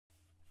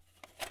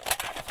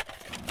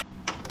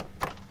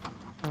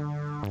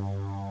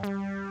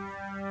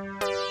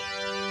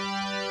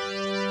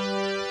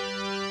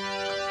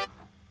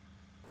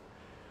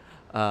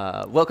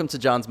Welcome to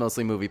John's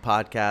Mostly Movie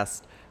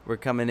Podcast. We're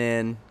coming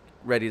in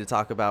ready to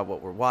talk about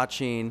what we're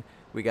watching.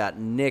 We got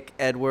Nick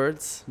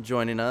Edwards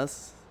joining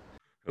us.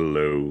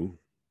 Hello.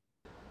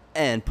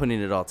 And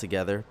putting it all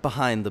together,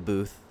 behind the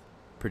booth,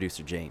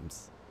 producer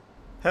James.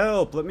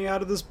 Help, let me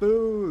out of this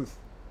booth.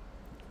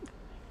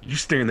 You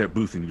stay in that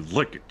booth and you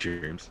lick it,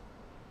 James.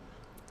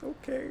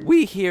 Okay.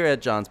 We here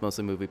at John's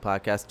Mostly Movie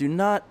Podcast do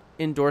not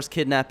endorse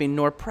kidnapping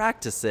nor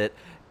practice it.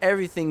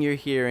 Everything you're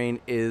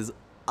hearing is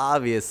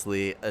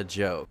obviously a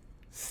joke.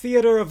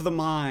 Theater of the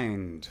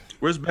mind.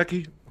 Where's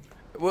Becky?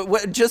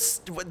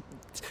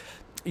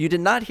 You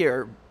did not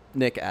hear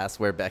Nick ask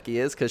where Becky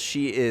is, because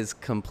she is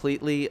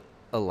completely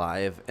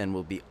alive and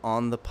will be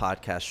on the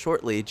podcast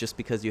shortly, just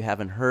because you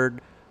haven't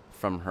heard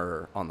from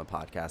her on the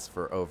podcast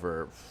for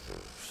over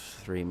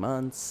 3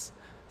 months.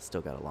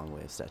 Still got a long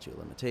way of statute of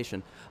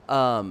limitation.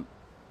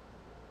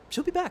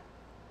 She'll be back.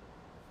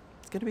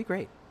 It's going to be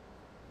great.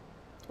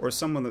 Or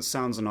someone that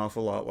sounds an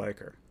awful lot like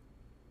her.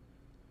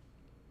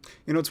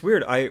 You know, it's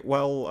weird.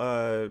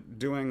 While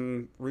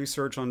doing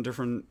research on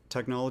different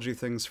technology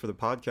things for the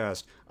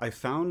podcast, I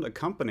found a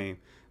company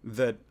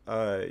that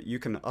you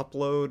can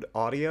upload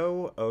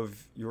audio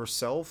of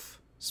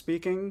yourself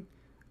speaking,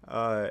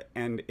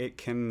 and it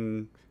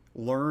can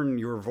learn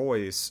your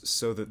voice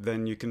so that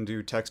then you can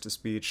do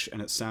text-to-speech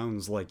and it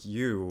sounds like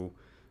you.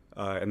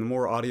 And the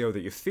more audio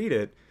that you feed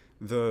it,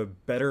 the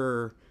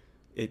better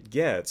it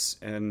gets.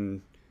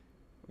 And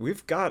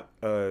we've got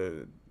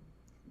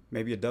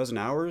maybe a dozen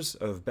hours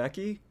of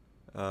Becky.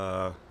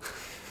 Are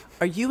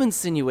you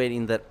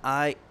insinuating that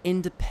I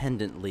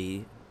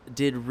independently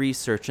did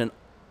research and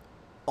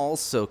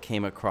also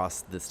came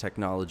across this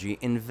technology,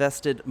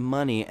 invested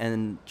money,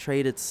 and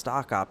traded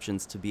stock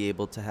options to be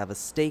able to have a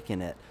stake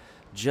in it,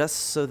 just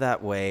so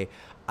that way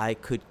I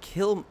could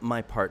kill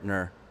my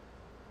partner,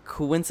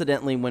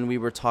 coincidentally when we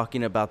were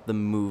talking about the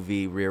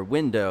movie Rear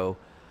Window,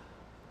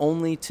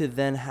 only to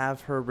then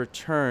have her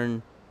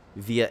return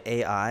via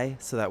AI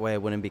so that way I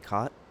wouldn't be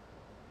caught?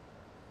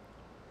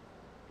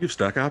 You have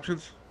stock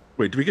options?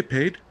 Wait, do we get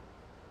paid?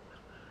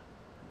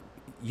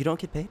 You don't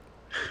get paid?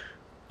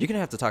 You're going to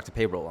have to talk to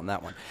payroll on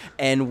that one.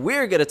 And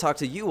we're going to talk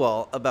to you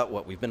all about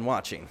what we've been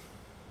watching.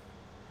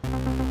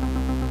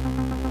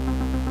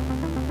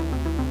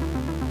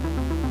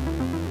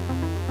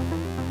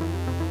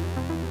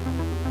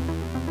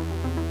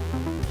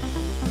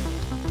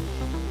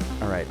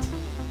 All right.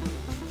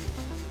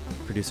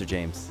 Producer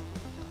James,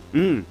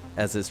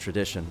 as is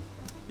tradition,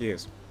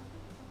 Yes.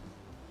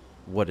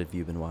 what have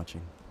you been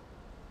watching?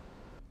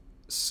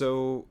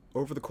 So,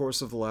 over the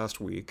course of the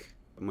last week,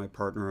 my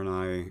partner and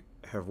I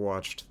have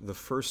watched the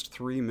first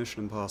 3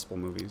 Mission Impossible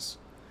movies.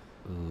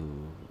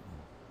 Ooh.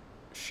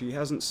 She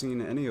hasn't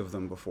seen any of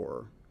them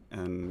before,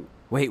 and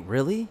Wait,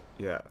 really?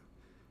 yeah.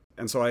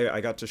 And so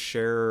I got to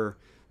share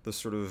the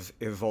sort of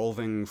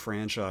evolving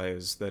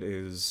franchise that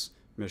is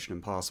Mission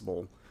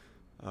Impossible.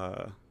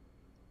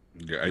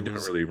 Yeah, I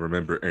don't really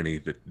remember any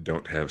that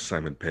don't have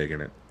Simon Pegg in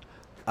it.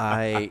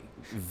 I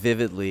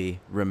vividly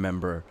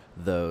remember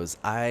those.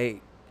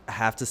 I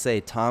have to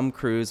say, Tom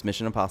Cruise,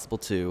 Mission Impossible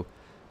 2,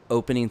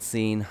 opening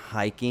scene,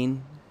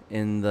 hiking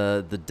in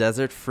the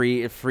desert,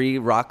 free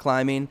rock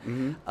climbing.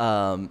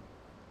 Mm-hmm.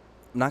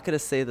 Not going to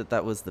say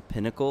that was the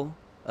pinnacle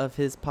of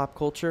his pop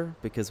culture,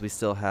 because we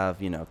still have,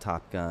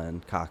 Top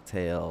Gun,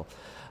 Cocktail.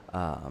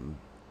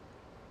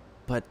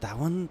 But that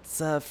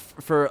one's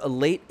for a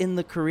late in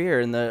the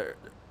career, in the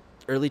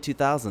early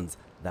 2000s,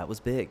 that was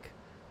big.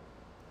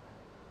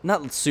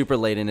 Not super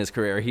late in his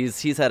career.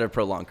 He's had a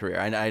prolonged career.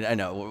 I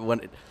know.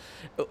 When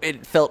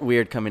it felt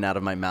weird coming out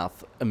of my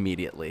mouth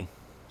immediately.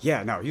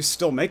 Yeah, no, he's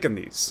still making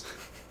these.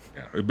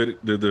 Yeah, but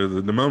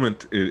the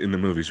moment in the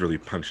movie is really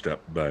punched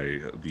up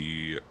by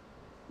the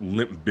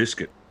Limp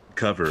Bizkit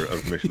cover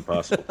of Mission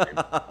Impossible.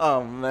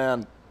 Oh,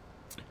 man.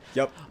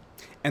 Yep.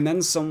 And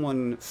then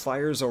someone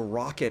fires a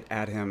rocket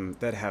at him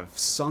that have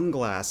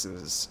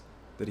sunglasses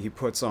that he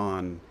puts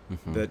on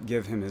that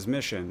give him his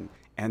mission,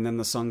 and then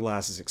the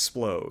sunglasses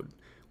explode,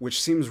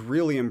 which seems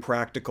really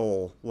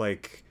impractical.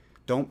 Like,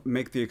 don't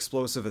make the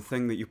explosive a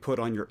thing that you put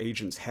on your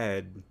agent's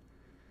head.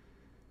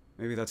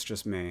 Maybe that's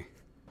just me.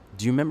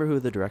 Do you remember who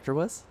the director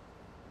was?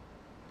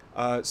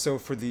 So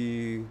for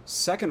the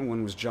second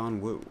one was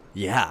John Woo.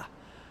 Yeah.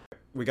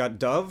 We got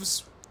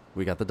doves.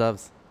 We got the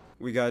doves.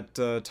 We got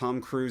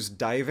Tom Cruise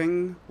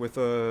diving with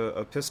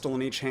a pistol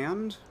in each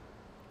hand.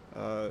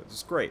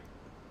 It's great.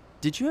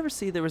 Did you ever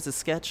see there was a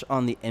sketch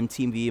on the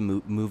MTV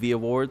Movie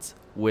Awards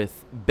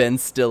with Ben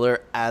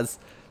Stiller as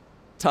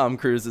Tom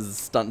Cruise's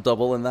stunt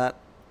double in that?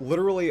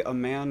 Literally a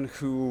man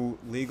who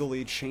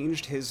legally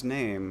changed his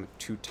name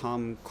to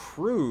Tom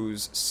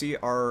Cruise, Crooze,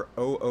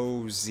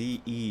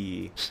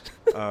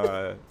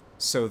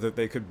 so that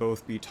they could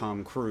both be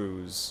Tom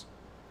Cruise,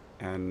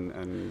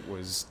 and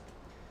was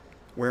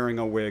wearing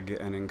a wig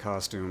and in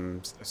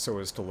costume so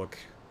as to look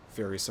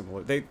very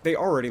similar. They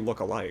already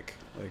look alike.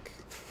 Like,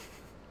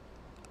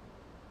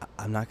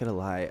 I'm not gonna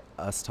lie,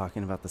 us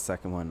talking about the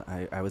second one,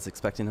 I was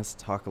expecting us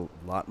to talk a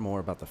lot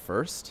more about the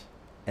first,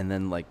 and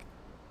then like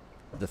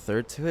the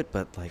third to it,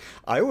 but like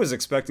I was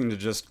expecting to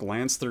just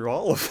glance through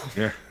all of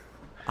them.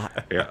 Yeah.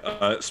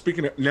 Yeah.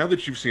 Speaking of, now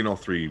that you've seen all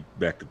three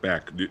back to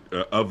back,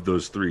 of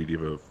those three, do you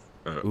have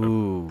a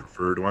ooh,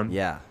 preferred one?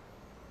 yeah.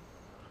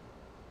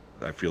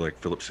 I feel like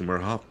Philip Seymour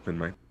Hoffman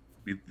might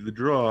be the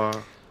draw.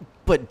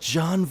 But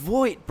John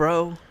Voight,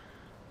 bro.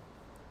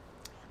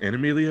 And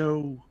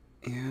Emilio.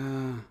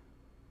 Yeah.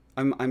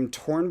 I'm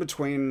torn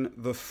between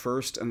the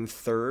first and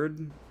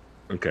third,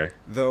 Okay.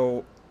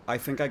 though I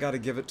think I got to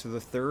give it to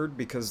the third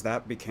because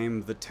that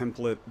became the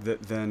template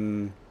that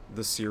then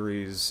the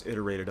series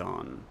iterated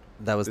on.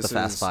 That was This the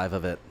Fast is- Five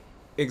of it.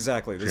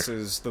 Exactly. This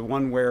is the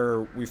one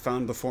where we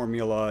found the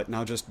formula.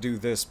 Now just do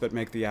this, but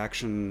make the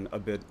action a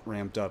bit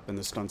ramped up and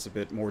the stunts a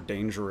bit more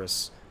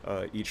dangerous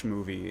each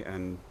movie.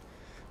 And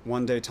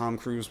one day Tom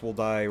Cruise will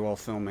die while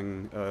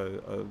filming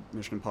a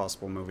Mission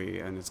Impossible movie,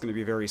 and it's going to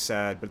be very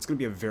sad, but it's going to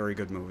be a very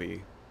good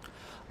movie.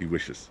 He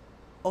wishes.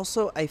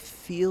 Also, I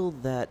feel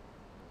that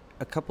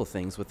a couple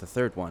things with the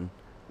third one.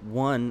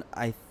 One,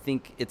 I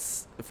think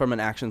it's from an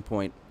action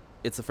point.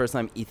 It's the first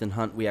time Ethan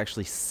Hunt we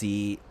actually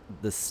see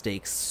the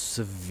stakes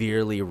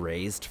severely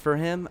raised for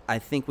him. I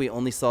think we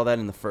only saw that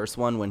in the first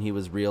one when he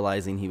was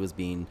realizing he was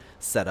being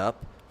set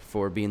up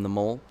for being the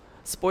mole.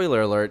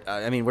 Spoiler alert,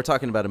 I mean, we're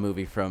talking about a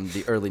movie from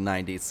the early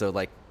 90s, so,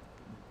 like,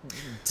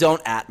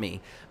 don't at me.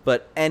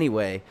 But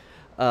anyway,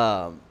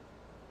 I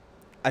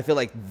feel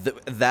like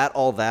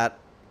all that,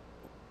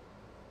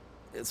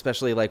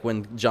 especially, like,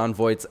 when John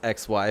Voight's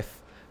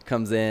ex-wife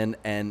comes in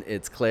and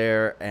it's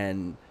Claire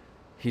and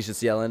he's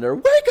just yelling at her,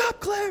 "Wake up,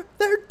 Claire!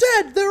 They're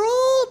dead! They're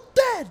all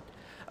dead!"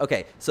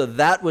 Okay, so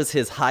that was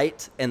his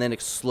height, and then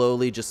it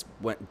slowly just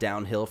went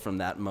downhill from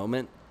that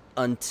moment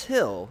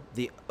until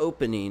the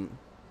opening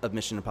of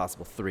Mission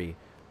Impossible 3,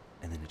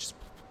 and then it just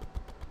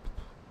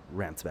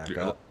ramps back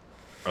up.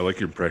 I like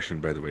your impression,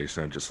 by the way. You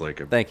sound just like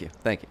him. Thank you.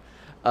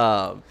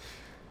 And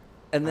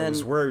I then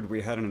was worried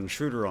we had an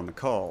intruder on the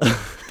call.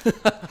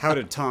 How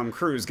did Tom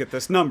Cruise get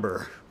this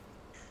number?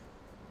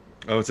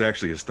 Oh, it's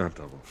actually a stunt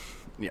double.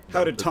 yeah,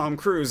 How did Tom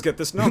Cruise get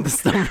this number?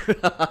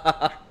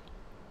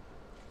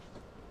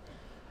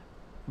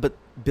 But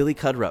Billy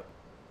Cudrup,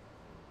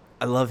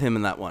 I love him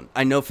in that one.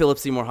 I know Philip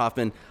Seymour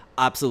Hoffman,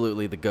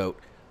 absolutely the GOAT,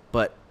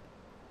 but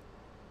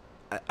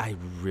I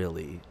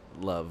really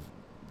love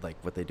like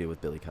what they do with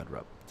Billy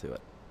Cudrup to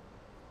it.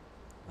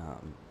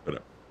 But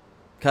up.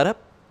 Cut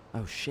up?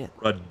 Oh shit.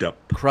 Crud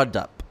up. Crud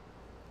up.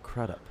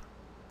 Crud up.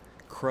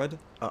 Crud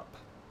up.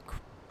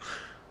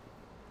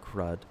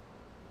 Crud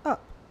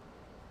up.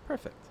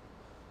 Perfect.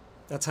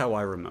 That's how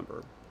I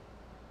remember.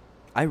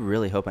 I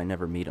really hope I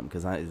never meet him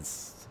because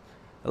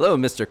hello,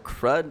 Mr.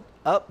 Crud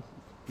up.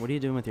 What are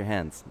you doing with your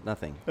hands?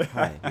 Nothing.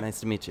 Hi,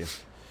 nice to meet you.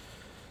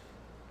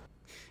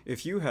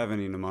 If you have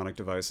any mnemonic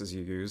devices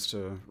you use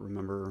to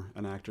remember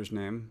an actor's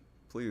name,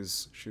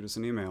 please shoot us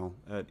an email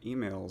at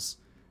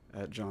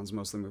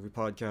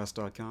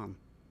emails@johnsmostlymoviepodcast.com.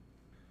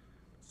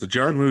 So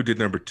John Woo did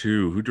number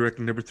 2. Who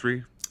directed number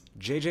 3?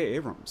 J.J.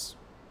 Abrams.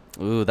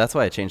 Ooh, that's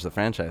why I changed the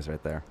franchise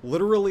right there.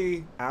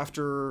 Literally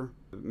after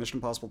Mission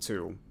Impossible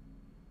 2,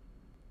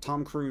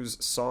 Tom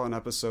Cruise saw an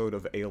episode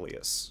of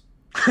Alias.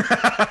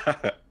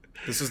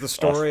 This is the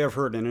story I've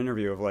heard in an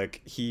interview of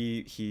like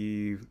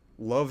he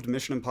loved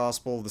Mission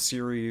Impossible, the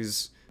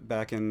series,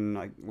 back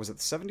in, was it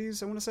the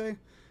 70s, I want to say?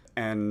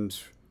 And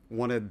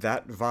wanted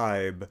that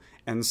vibe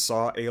and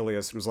saw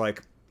Alias and was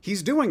like,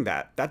 he's doing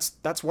that.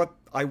 That's what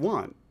I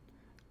want.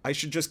 I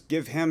should just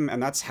give him,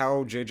 and that's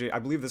how I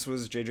believe this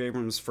was J.J.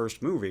 Abrams'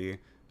 first movie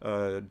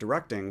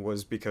directing,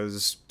 was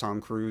because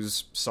Tom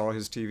Cruise saw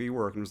his TV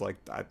work and was like,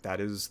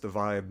 that is the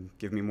vibe,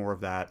 give me more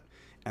of that.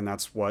 And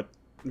that's what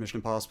Mission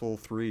Impossible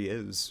 3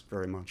 is,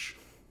 very much.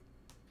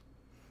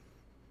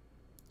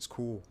 It's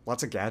cool.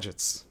 Lots of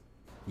gadgets.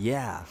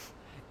 Yeah.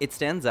 It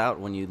stands out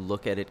when you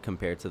look at it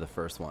compared to the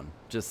first one.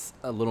 Just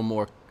a little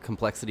more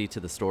complexity to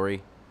the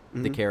story,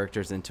 the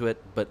characters into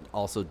it, but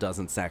also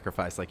doesn't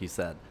sacrifice, like you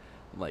said,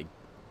 like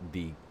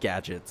the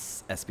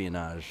gadgets,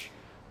 espionage,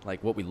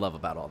 like what we love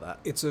about all that.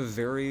 It's a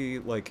very,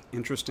 like,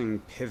 interesting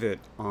pivot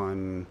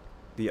on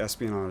the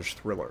espionage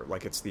thriller.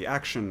 Like, it's the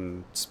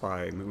action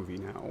spy movie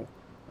now,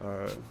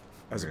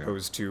 as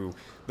opposed to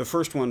the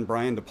first one.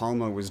 Brian De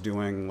Palma was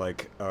doing,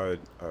 like, a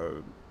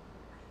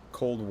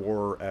Cold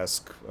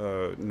War-esque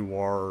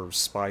noir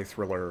spy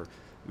thriller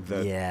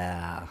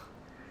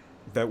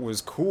that was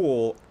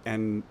cool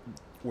and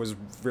was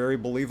very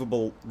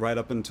believable right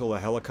up until a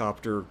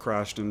helicopter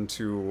crashed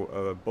into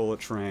a bullet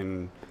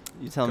train.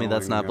 You tell me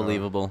that's not going,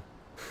 believable.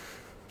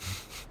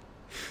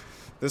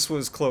 This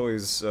was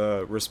Chloe's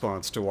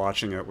response to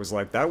watching it, was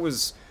like, that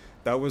was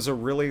a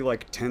really,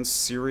 like, tense,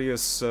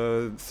 serious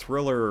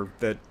thriller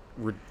that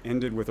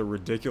ended with a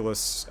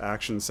ridiculous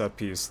action set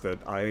piece that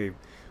I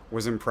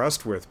was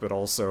impressed with, but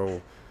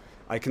also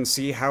I can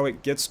see how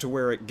it gets to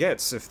where it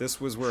gets if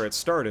this was where it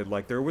started.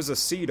 Like, there was a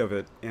seed of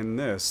it in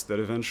this that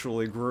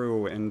eventually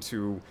grew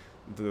into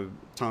the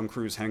Tom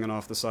Cruise hanging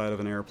off the side of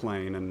an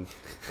airplane and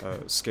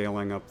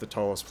scaling up the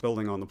tallest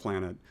building on the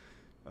planet.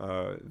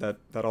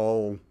 That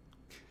all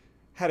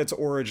had its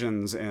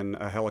origins in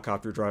a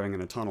helicopter driving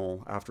in a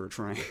tunnel after a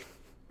train.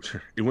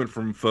 It went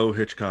from faux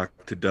Hitchcock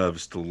to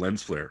Doves to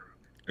lens flare,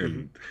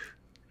 and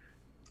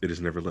it has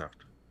never left.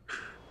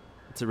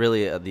 It's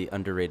really the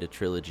underrated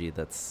trilogy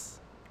that's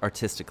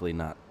artistically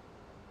not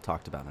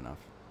talked about enough.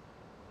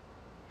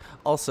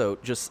 Also,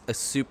 just a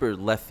super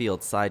left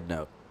field side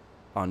note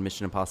on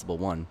Mission Impossible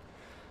 1.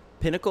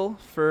 Pinnacle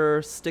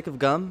for stick of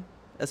gum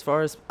as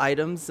far as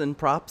items and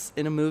props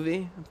in a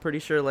movie. I'm pretty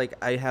sure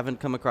I haven't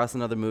come across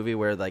another movie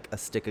where a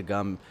stick of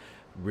gum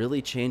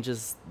really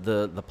changes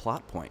the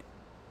plot point.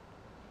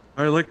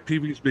 I like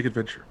Pee-wee's Big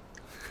Adventure.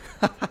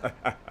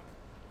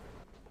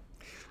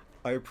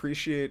 I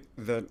appreciate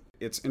that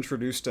it's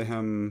introduced to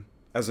him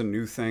as a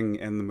new thing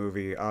in the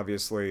movie,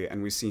 obviously,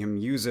 and we see him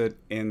use it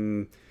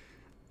in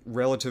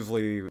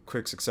relatively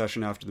quick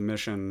succession after the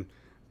mission,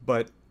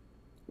 but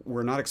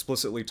we're not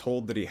explicitly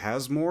told that he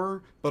has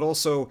more, but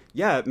also,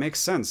 yeah, it makes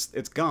sense.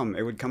 It's gum.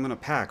 It would come in a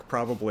pack,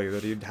 probably,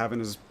 that he'd have in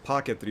his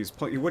pocket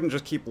that he wouldn't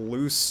just keep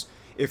loose.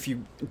 If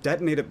you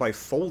detonate it by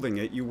folding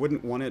it, you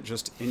wouldn't want it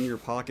just in your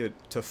pocket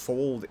to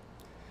fold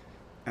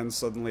and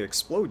suddenly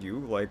explode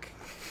you,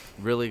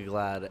 Really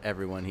glad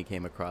everyone he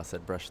came across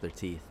had brushed their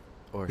teeth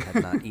or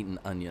had not eaten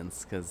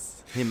onions,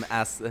 because him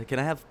asked, can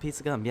I have a piece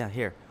of gum? Yeah,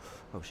 here.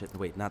 Oh, shit,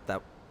 wait, not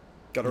that.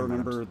 Gotta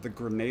remember, the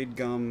grenade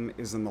gum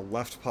is in the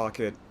left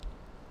pocket,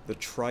 the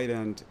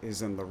trident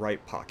is in the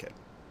right pocket.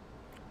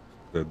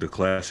 The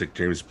classic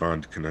James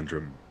Bond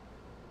conundrum.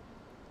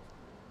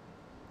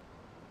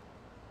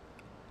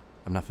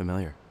 I'm not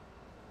familiar.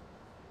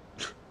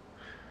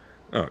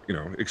 Oh,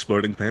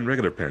 exploding pen,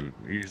 regular pen.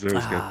 He's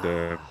always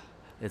got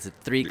Is it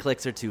 3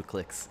 clicks or 2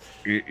 clicks?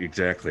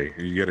 Exactly.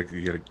 You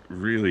gotta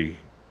really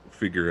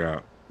figure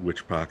out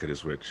which pocket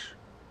is which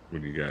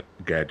when you got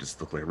gadgets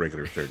that look like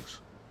regular things.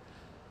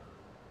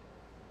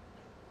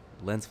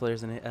 Lens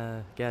flares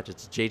and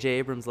gadgets. J.J.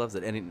 Abrams loves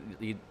it, and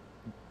he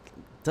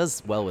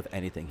does well with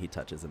anything he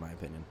touches, in my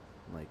opinion.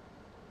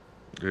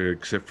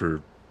 Except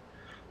for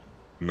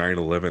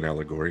 9/11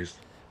 allegories.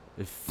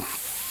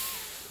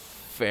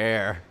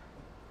 Fair.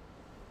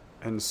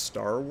 And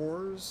Star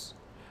Wars?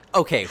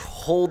 Okay,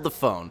 hold the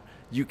phone.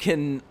 You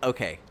can.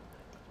 Okay.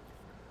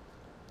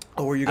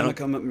 Oh, are you gonna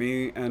come at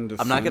me and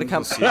I'm not gonna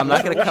come. I'm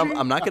not gonna come.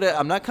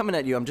 I'm not coming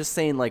at you. I'm just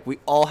saying, we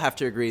all have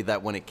to agree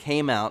that when it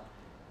came out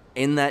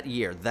in that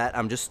year,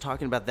 I'm just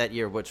talking about that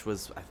year, which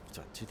was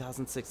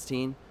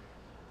 2016.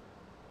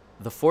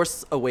 The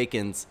Force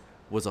Awakens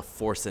was a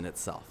force in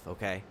itself.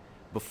 Okay,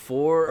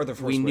 before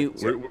we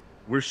knew.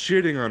 We're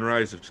shitting on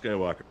Rise of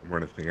Skywalker more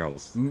than anything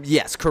else.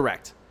 Yes,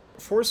 correct.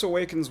 Force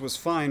Awakens was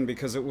fine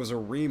because it was a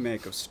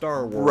remake of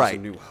Star Wars: Right.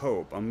 A New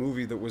Hope, a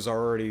movie that was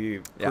already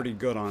pretty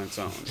good on its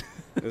own.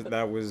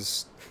 That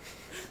was.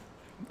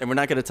 And we're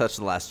not going to touch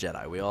The Last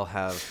Jedi. We all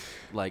have,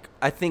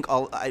 I think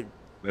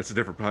That's a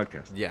different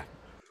podcast. Yeah.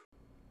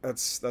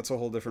 That's a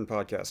whole different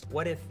podcast.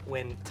 What if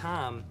when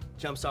Tom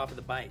jumps off of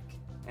the bike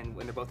and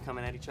when they're both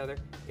coming at each other,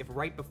 if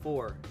right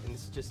before, and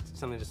this is just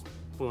something just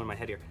flew in my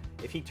head here,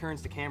 if he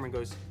turns to camera and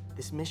goes,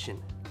 "This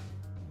mission,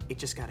 it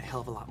just got a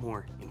hell of a lot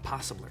more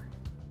impossibler."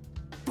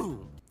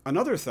 Boom.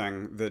 Another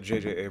thing that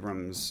J.J.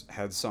 Abrams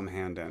had some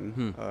hand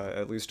in,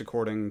 at least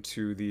according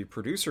to the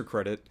producer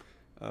credit,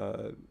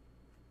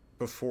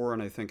 before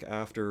and I think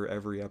after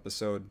every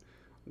episode,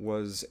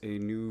 was a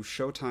new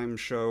Showtime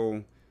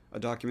show, a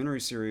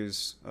documentary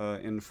series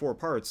in 4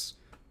 parts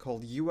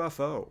called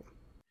UFO.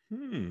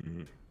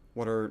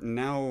 What are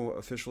now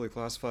officially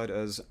classified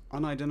as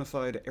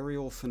unidentified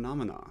aerial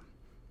phenomena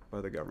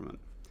by the government.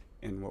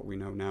 In what we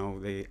know now,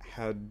 they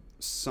had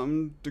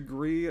some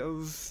degree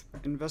of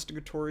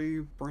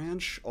investigatory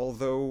branch,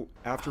 although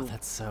after... Oh,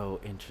 that's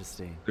so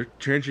interesting. They're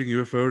changing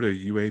UFO to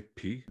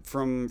UAP?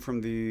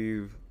 From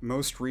the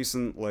most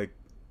recent,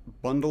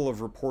 bundle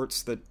of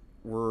reports that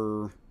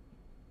were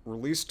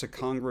released to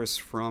Congress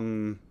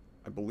from,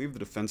 I believe, the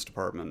Defense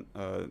Department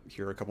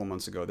here a couple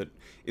months ago, that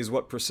is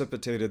what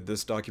precipitated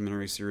this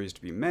documentary series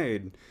to be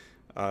made.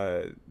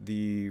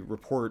 The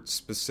report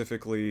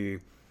specifically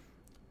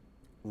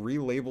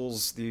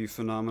relabels the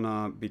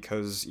phenomena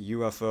because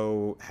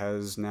UFO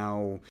has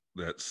now...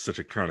 That's such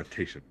a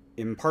connotation.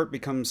 In part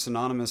become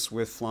synonymous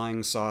with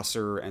flying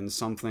saucer and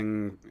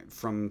something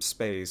from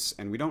space,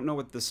 and we don't know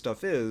what this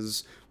stuff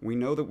is. We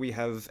know that we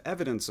have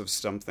evidence of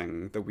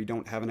something that we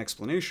don't have an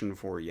explanation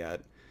for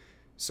yet.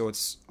 So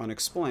it's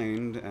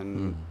unexplained,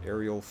 and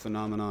aerial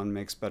phenomenon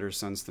makes better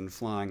sense than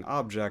flying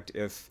object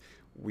if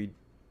we...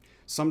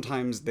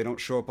 Sometimes they don't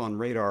show up on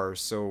radar,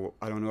 so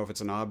I don't know if it's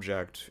an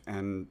object,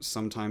 and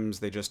sometimes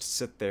they just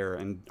sit there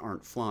and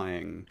aren't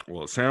flying.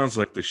 Well, it sounds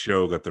like the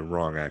show got the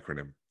wrong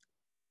acronym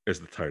as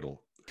the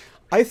title.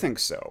 I think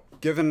so,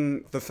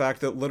 given the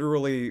fact that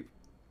literally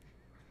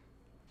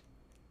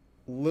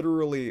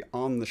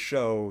on the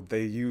show,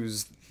 they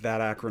use that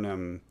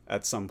acronym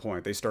at some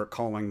point. They start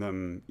calling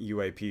them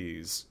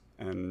UAPs,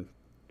 and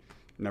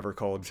never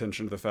call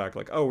attention to the fact,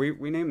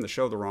 we named the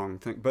show the wrong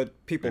thing, but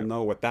people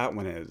know what that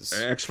one is.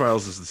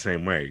 X-Files is the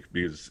same way,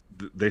 because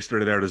they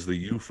started out as the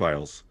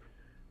U-Files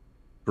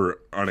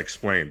for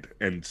unexplained,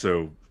 and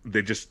so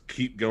they just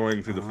keep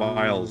going through the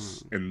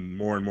files and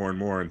more and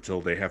more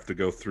until they have to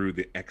go through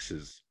the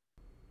X's.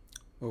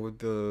 What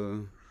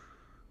would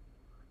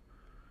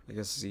I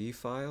guess Z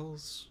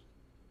Files?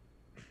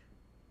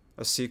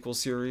 A sequel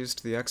series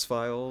to the X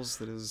Files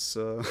that is.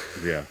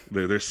 Yeah,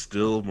 there's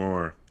still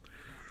more.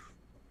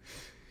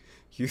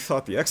 You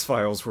thought the X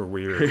Files were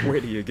weird.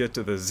 Wait till you get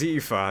to the Z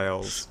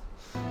Files.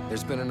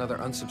 There's been another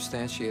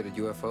unsubstantiated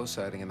UFO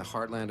sighting in the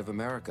heartland of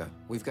America.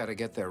 We've got to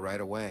get there right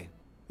away.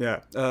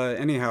 Yeah.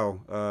 Anyhow,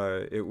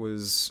 it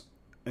was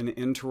an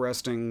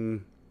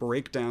interesting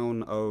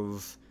breakdown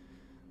of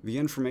the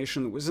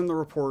information that was in the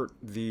report,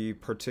 the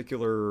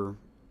particular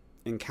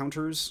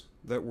encounters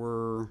that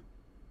were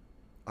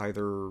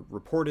either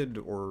reported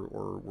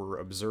or were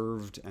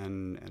observed,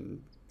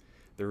 and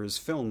there is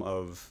film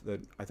of that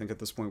I think at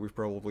this point we've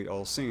probably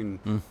all seen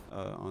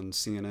on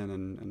CNN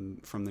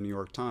and from the New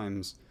York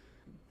Times.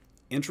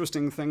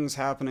 Interesting things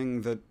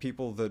happening that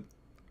people that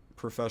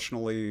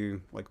professionally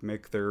like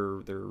make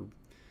their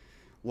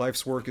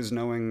life's work is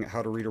knowing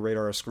how to read a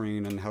radar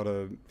screen and how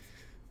to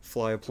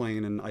fly a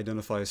plane and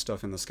identify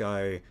stuff in the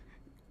sky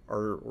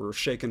were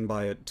shaken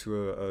by it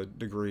to a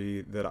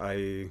degree that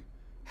I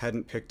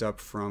hadn't picked up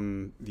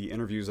from the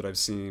interviews that I've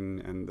seen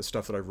and the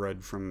stuff that I've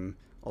read from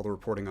all the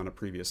reporting on it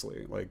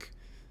previously. Like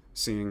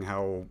seeing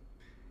how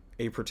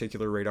a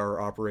particular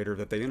radar operator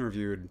that they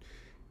interviewed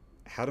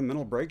had a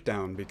mental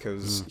breakdown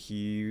because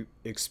he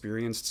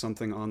experienced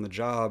something on the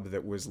job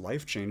that was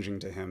life-changing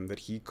to him that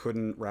he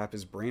couldn't wrap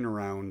his brain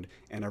around,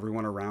 and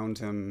everyone around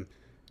him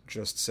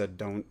just said,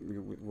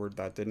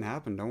 that didn't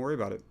happen, don't worry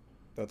about it.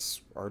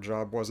 That's our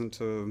job. Wasn't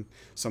to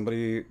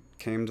somebody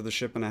came to the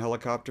ship in a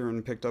helicopter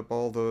and picked up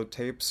all the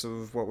tapes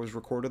of what was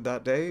recorded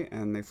that day,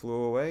 and they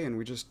flew away, and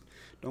we just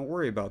don't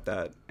worry about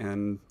that.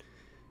 And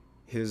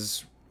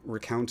his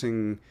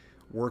recounting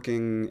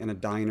working in a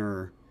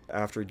diner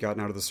after he'd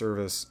gotten out of the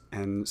service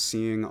and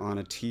seeing on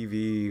a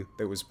TV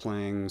that was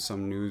playing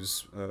some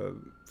news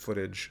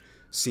footage,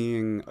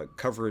 seeing a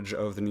coverage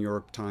of the New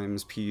York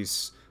Times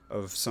piece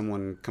of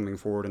someone coming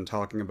forward and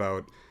talking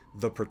about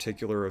the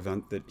particular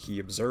event that he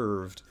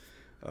observed.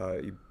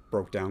 He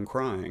broke down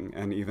crying,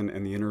 and even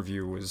in the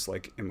interview was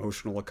like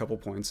emotional a couple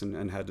points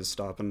and had to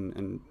stop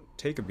and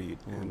take a beat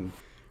and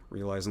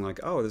realizing like,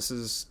 oh, this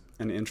is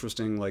an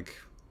interesting, like,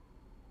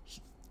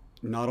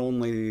 not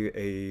only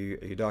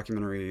a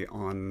documentary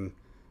on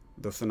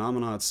the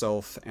phenomena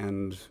itself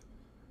and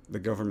the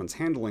government's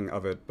handling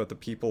of it, but the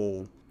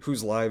people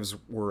whose lives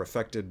were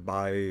affected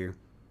by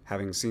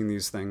having seen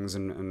these things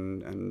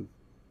and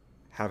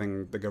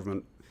having the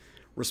government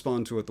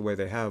respond to it the way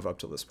they have up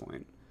to this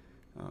point.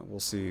 We'll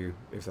see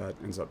if that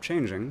ends up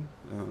changing.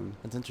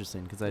 That's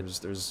interesting because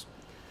there's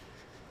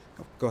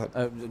go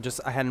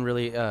ahead. I hadn't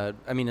really. I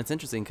mean, it's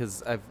interesting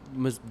because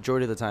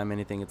majority of the time,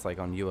 anything it's like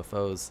on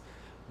UFOs,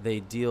 they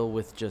deal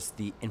with just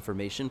the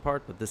information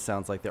part, but this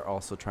sounds like they're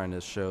also trying to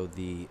show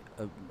the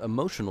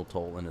emotional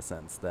toll in a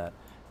sense that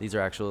these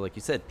are actually, like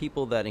you said,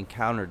 people that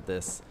encountered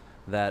this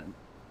that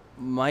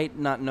might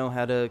not know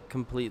how to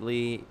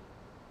completely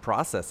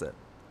process it.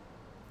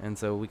 And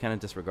so we kind of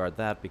disregard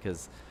that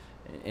because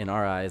in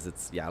our eyes,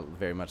 it's,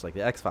 very much like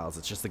the X-Files.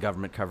 It's just the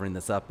government covering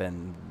this up,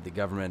 and the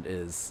government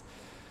is,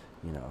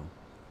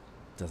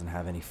 doesn't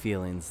have any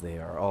feelings. They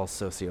are all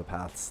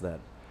sociopaths that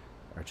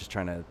are just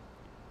trying to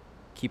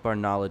keep our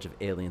knowledge of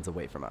aliens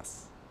away from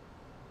us.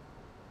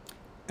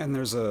 And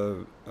there's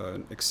an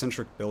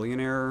eccentric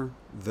billionaire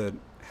that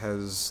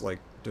has like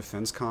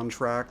defense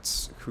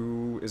contracts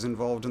who is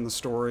involved in the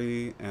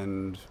story,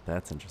 and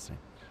that's interesting.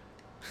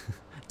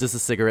 Does the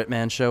cigarette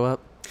man show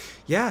up?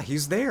 Yeah,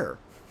 he's there.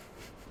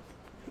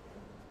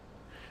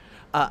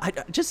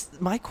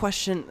 My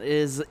question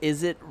is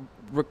it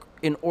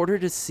in order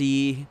to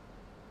see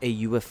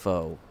a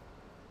UFO,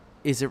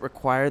 is it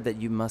required that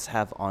you must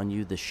have on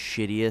you the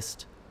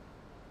shittiest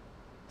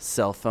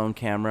cell phone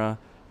camera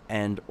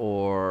and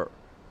or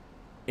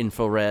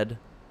infrared?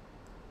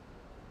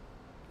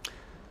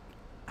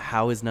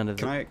 How is none of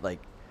that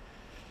like?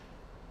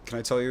 Can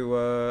I tell you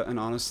an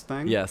honest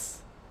thing?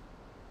 Yes.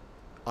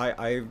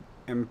 I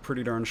am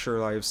pretty darn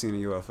sure I have seen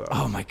a UFO.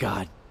 Oh my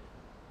god.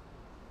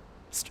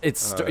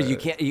 You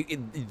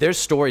can't. There's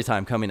story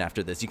time coming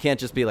after this. You can't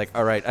just be like,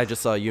 "All right, I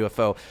just saw a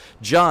UFO."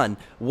 John,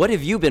 what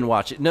have you been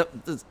watching? No,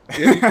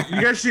 you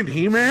guys seen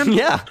He-Man?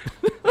 Yeah.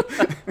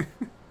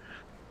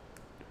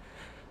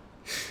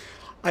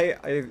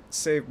 I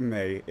say it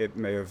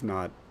may have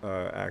not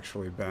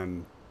actually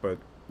been, but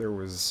there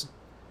was.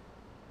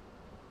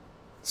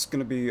 It's going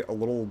to be a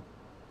little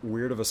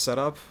weird of a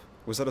setup.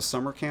 Was that a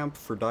summer camp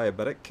for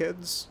diabetic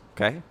kids?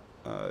 Okay.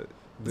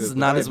 This is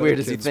not as weird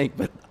as you think,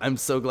 but I'm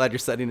so glad you're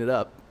setting it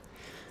up.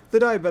 The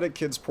diabetic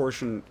kids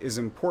portion is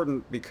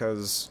important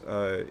because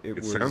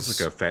it sounds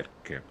like a fat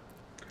camp.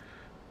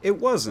 It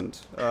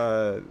wasn't.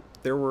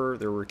 There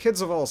were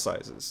kids of all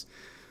sizes,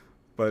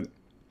 but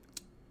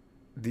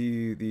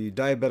the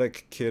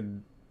diabetic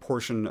kid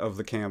portion of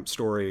the camp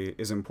story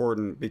is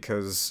important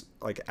because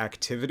like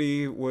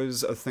activity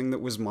was a thing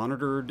that was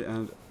monitored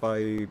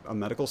by a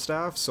medical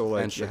staff. So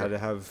like you had to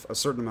have a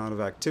certain amount of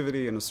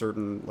activity and a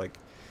certain like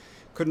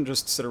couldn't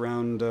just sit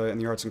around in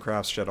the arts and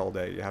crafts shed all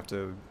day. You have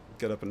to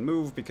get up and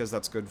move because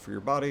that's good for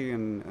your body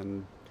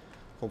and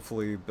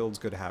hopefully builds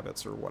good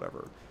habits or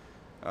whatever.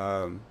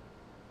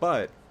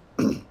 But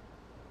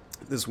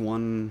this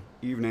one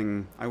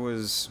evening, I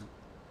was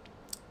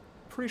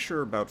pretty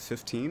sure about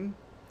 15.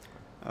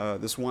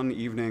 This one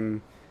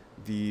evening,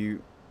 the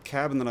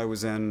cabin that I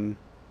was in,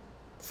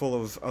 full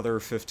of other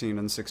 15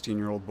 and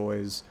 16-year-old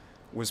boys,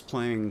 was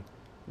playing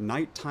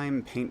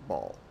nighttime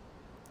paintball,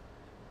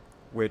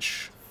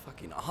 which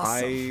Fucking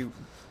awesome.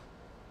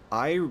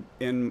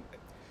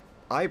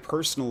 I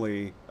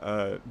personally,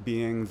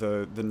 being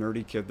the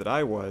nerdy kid that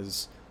I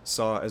was,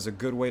 saw as a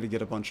good way to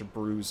get a bunch of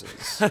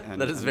bruises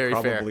and, That is very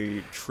fair.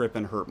 probably trip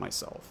and hurt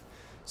myself.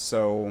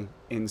 So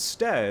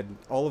instead,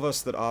 all of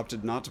us that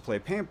opted not to play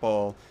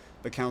paintball,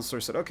 the counselor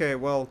said, "Okay,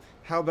 well,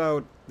 how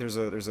about there's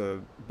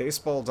a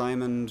baseball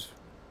diamond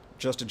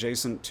just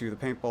adjacent to the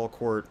paintball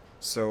court.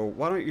 So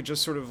why don't you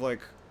just sort of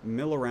like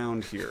mill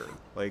around here?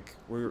 Like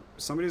we're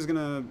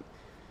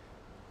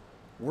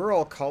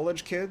all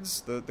college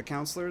kids, the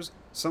counselors.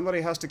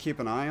 Somebody has to keep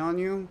an eye on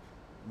you.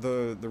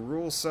 The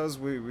rule says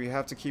we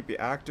have to keep you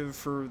active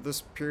for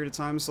this period of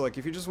time. So like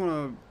if you just want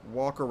to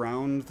walk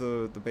around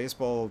the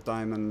baseball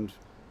diamond,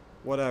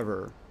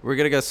 whatever." We're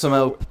gonna go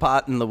smoke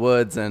pot in the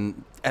woods,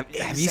 and have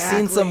you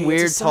seen some Exactly,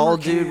 weird it's a tall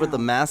summer dude with a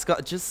camp. mask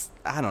on? Just,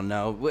 I don't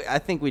know. I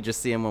think we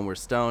just see him when we're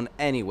stoned.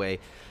 Anyway,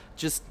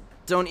 just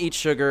don't eat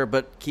sugar,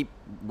 but keep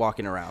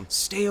walking around.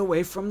 Stay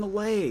away from the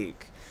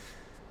lake.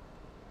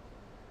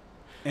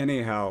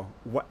 Anyhow,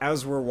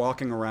 as we're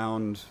walking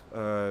around,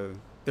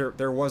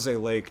 there was a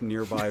lake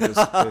nearby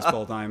this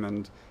baseball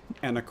diamond,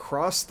 and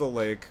across the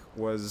lake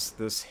was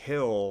this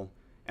hill,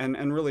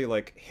 and really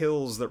like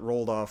hills that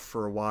rolled off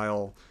for a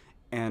while.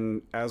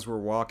 And as we're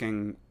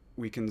walking,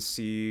 we can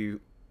see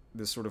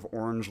this sort of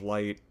orange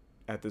light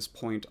at this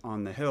point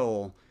on the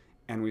hill,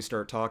 and we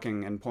start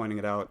talking and pointing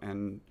it out,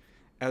 and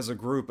as a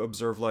group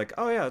observe like,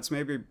 oh yeah, it's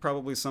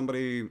probably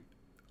somebody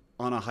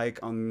on a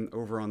hike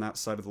over on that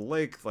side of the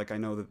lake. Like I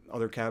know that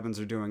other cabins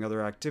are doing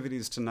other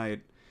activities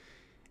tonight.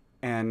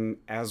 And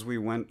as we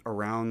went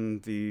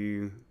around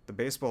the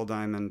baseball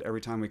diamond, every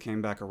time we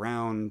came back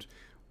around,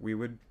 we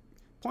would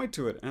point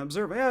to it and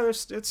observe, yeah,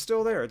 it's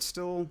still there. It's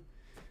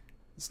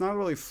not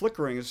really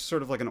flickering. It's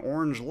sort of like an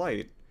orange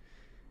light.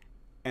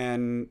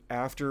 And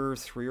after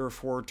 3 or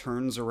 4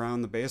 turns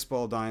around the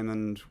baseball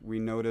diamond, we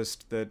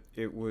noticed that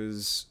it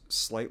was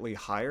slightly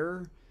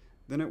higher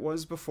than it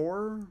was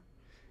before.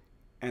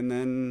 And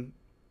then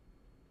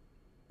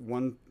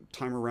one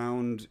time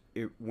around,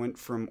 it went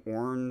from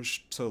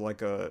orange to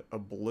like a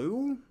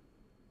blue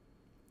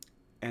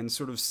and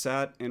sort of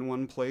sat in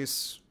one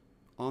place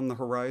on the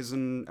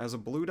horizon as a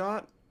blue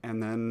dot.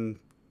 And then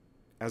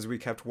as we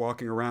kept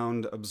walking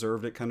around,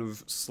 observed it kind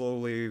of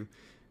slowly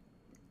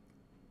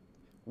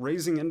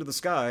raising into the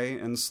sky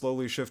and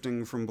slowly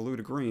shifting from blue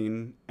to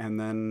green. And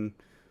then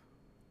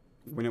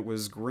when it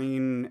was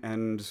green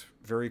and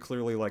very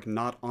clearly like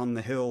not on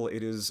the hill,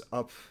 it is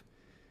up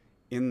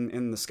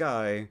in the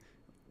sky.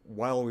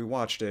 While we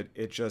watched it,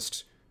 it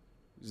just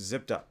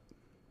zipped up.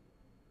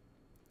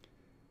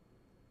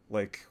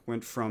 Like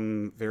went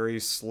from very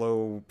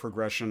slow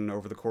progression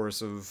over the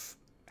course of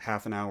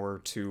half an hour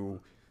to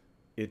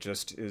it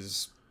just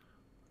is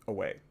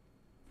away.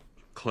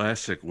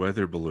 Classic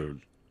weather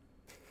balloon.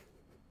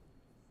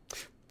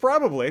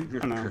 Probably. I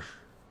don't know.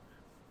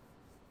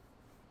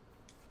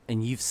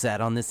 And you've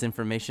sat on this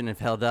information and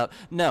held up.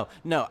 No,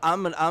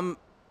 I'm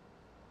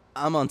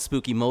on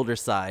Spooky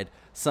Mulder's side.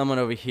 Someone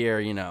over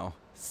here,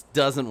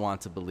 doesn't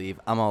want to believe.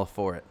 I'm all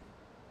for it.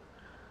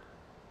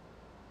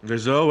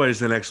 There's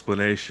always an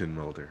explanation,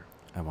 Mulder.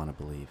 I want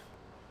to believe.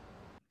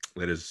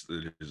 It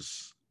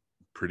is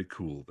pretty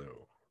cool,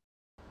 though.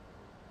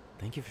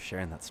 Thank you for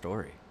sharing that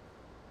story.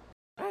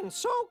 And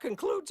so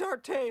concludes our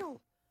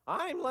tale.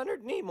 I'm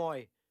Leonard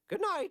Nimoy.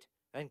 Good night,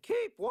 and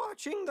keep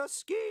watching the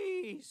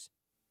skies.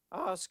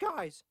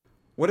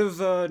 What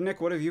have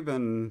Nick? What have you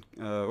been?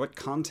 What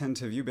content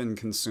have you been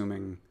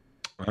consuming?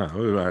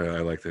 Oh, I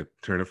like the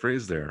turn of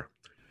phrase there.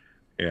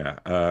 Yeah,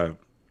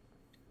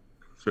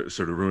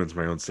 sort of ruins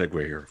my own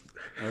segue here.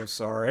 Oh,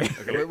 sorry.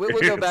 Okay,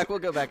 we'll go back.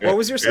 What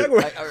was your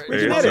segue?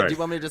 Do you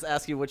want me to just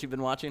ask you what you've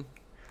been watching?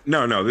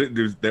 No,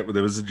 that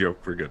was a joke.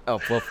 We're good. Oh,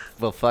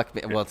 well, fuck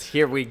me. Well,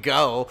 here we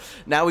go.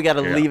 Now we got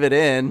to leave it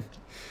in.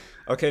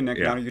 Okay, Nick,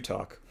 Yeah. now you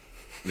talk.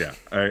 Yeah.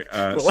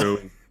 So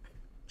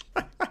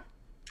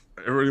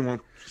everybody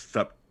won't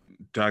stop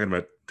talking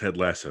about Ted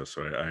Lasso,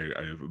 so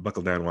I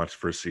buckled down and watched the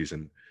first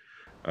season.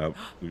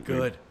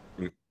 Good.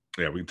 We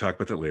can talk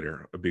about that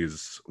later,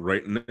 because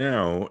right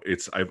now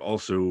I've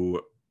also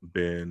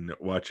been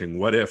watching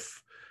What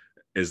If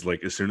as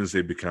soon as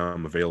they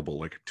become available,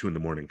 like 2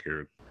 a.m.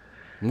 here.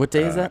 What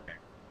day is that?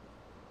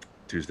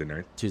 Tuesday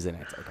night. Tuesday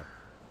nights. Okay.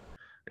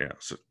 Yeah.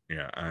 So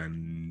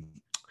and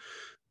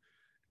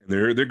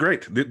they're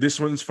great. This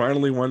one's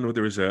finally one where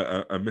there was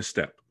a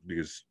misstep,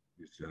 because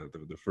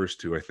the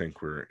first 2 I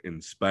think were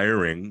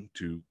inspiring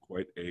to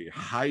quite a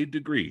high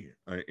degree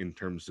in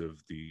terms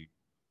of the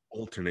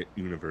alternate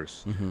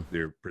universe Mm-hmm.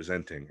 they're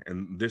presenting.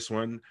 And this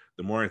one,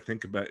 the more I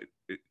think about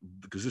it,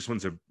 because this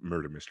one's a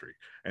murder mystery,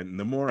 and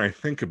the more I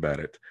think about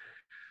it,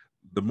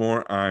 the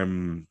more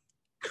I'm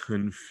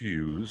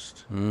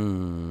confused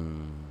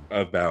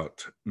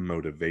about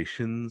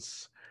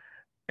motivations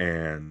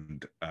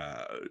and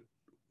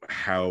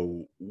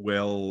how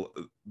well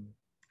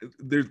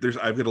there's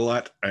I've got a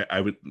lot.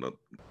 I would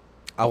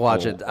I'll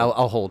watch it.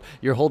 I'll hold.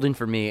 You're holding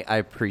for me. I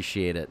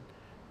appreciate it.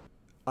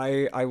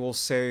 I will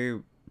say,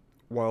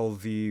 while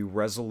the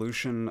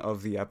resolution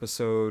of the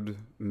episode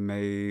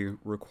may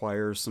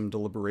require some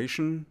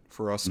deliberation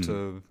for us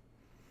to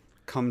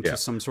come to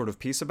some sort of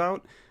peace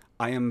about,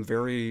 I am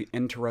very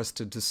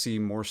interested to see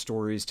more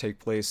stories take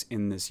place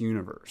in this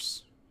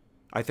universe.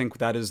 I think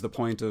that is the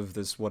point of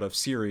this What If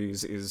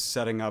series, is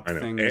setting up I know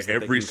things that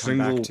every they can come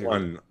back single to.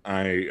 one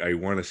I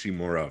want to see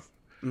more of,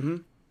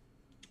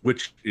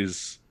 which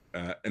is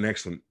an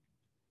excellent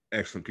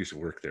piece of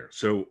work there.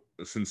 So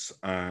since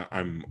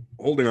I'm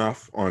holding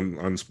off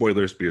on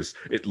spoilers because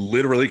it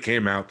literally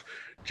came out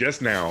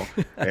just now,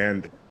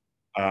 and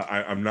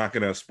I'm not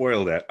going to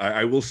spoil that.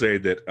 I will say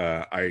that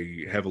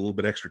I have a little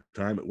bit extra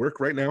time at work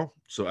right now,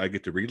 so I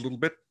get to read a little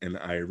bit, and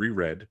I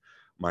reread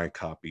my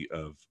copy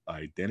of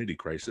Identity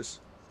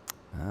Crisis.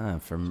 I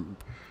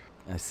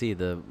see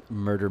the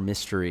murder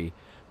mystery.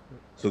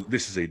 So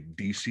this is a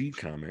DC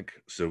comic,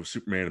 so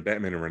Superman and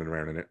Batman are running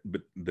around in it,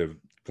 but the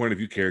point of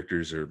view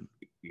characters are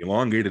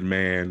Elongated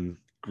Man,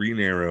 Green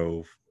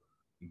Arrow,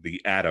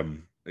 the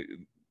Atom,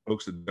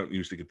 folks that don't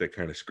usually get that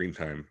kind of screen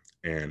time.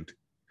 And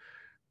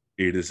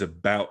it is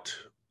about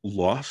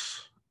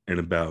loss and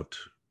about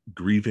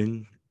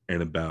grieving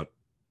and about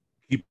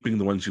keeping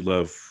the ones you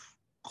love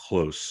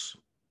close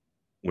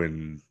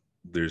when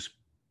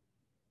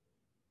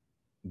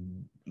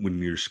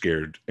you're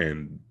scared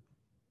and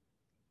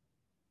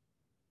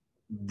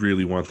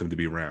really want them to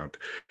be around.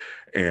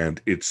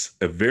 And it's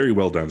a very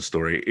well done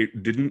story.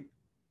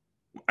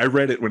 I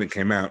read it when it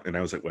came out, and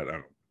I was like, what, I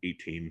don't know,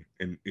 18,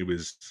 and I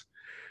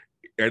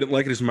didn't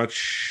like it as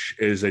much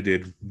as I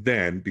did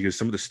then, because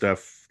some of the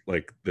stuff,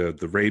 like the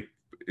rape,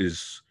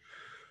 is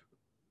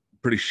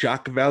pretty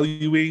shock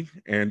value-y,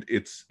 and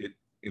it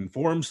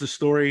informs the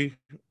story,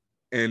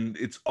 and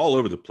it's all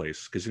over the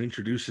place because it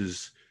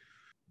introduces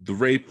the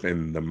rape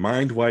and the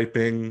mind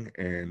wiping,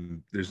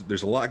 and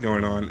there's a lot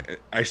going on.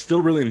 I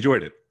still really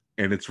enjoyed it,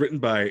 and it's written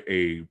by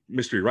a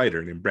mystery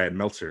writer named Brad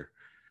Meltzer.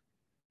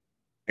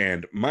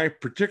 And my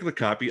particular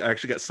copy, I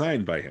actually got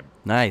signed by him.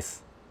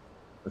 Nice.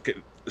 Okay,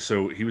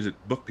 so he was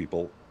at Book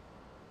People.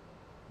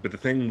 But the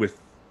thing with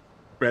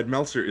Brad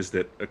Meltzer is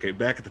that, okay,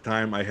 back at the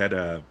time, I had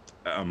a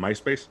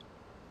MySpace.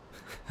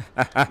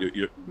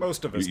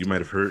 Most of us. You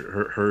might have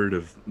heard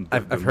of.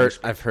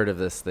 I've heard of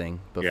this thing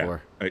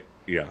before.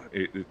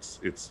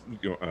 It's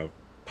a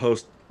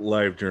post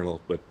live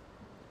journal, but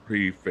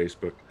pre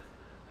Facebook.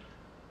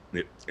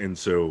 And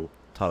so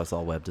Taught us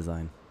all web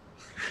design.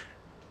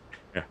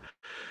 Yeah.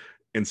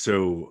 And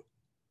so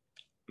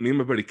me and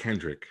my buddy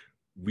Kendrick,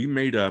 we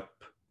made up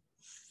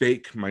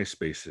fake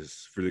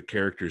MySpaces for the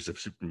characters of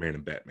Superman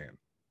and Batman.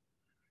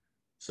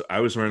 So I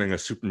was running a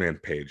Superman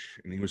page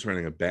and he was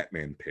running a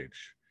Batman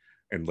page.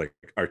 And like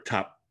our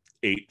top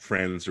 8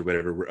 friends or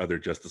whatever were other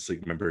Justice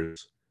League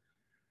members.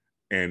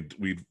 And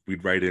we'd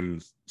write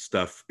in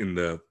stuff in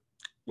the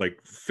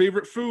like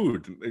favorite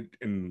food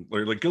and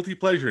like guilty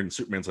pleasure, and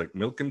Superman's like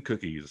milk and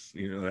cookies.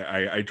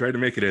 I tried to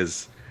make it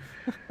as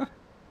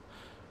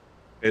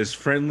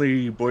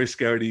friendly, Boy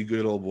Scouty,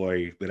 good old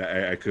boy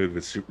that I could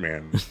with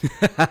Superman.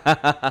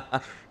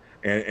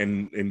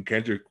 and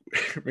Kendrick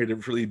made a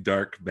really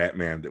dark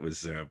Batman that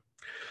was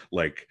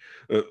like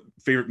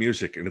favorite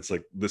music, and it's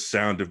like the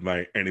sound of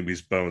my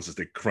enemies' bones as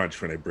they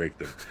crunch when I break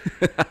them.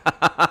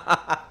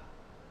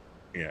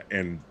 Yeah,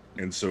 and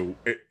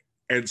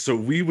so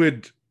we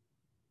would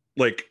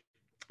like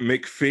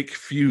make fake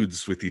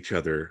feuds with each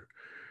other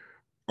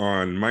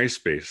on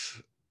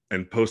MySpace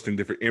and posting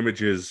different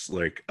images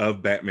like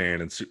of Batman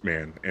and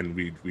Superman, and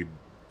we'd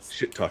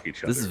shit talk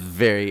each other. This is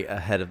very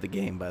ahead of the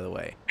game, by the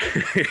way.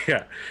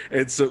 Yeah.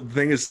 And so the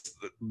thing is,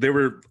 there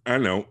were, I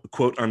don't know,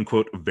 quote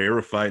unquote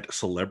verified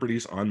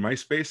celebrities on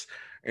MySpace,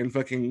 and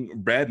fucking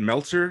Brad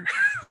Meltzer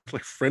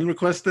like friend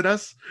requested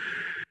us,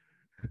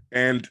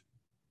 and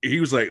he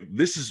was like,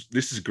 this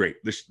is great.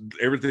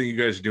 Everything you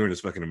guys are doing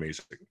is fucking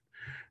amazing.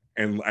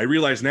 And I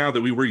realize now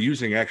that we were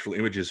using actual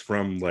images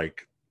from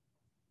like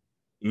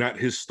not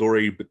his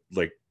story, but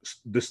like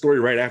the story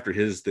right after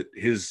his that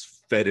his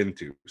fed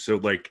into. So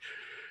like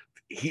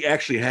he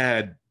actually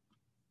had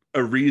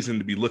a reason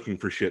to be looking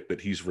for shit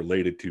that he's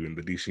related to in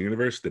the DC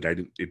universe that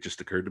it just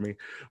occurred to me.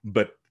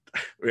 But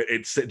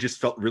it just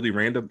felt really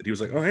random that he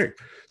was like, oh, hey,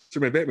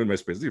 Superman Batman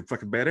MySpace, these are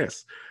fucking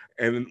badass.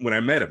 And when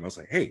I met him, I was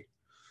like, hey,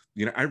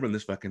 I run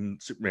this fucking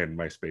Superman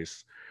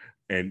MySpace,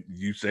 and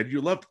you said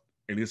you loved it.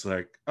 And he's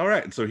like, all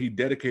right. And so he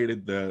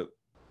dedicated the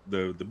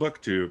book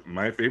to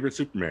my favorite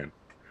Superman.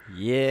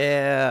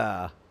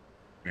 Yeah.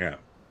 Yeah.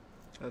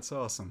 That's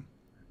awesome.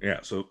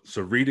 Yeah. So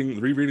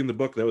rereading the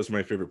book, that was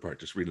my favorite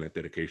part, just reading that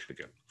dedication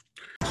again.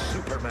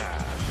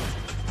 Superman.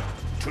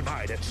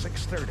 Tonight at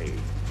 6:30.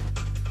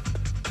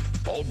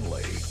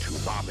 Only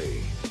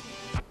Toonami.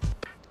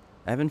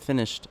 I haven't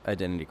finished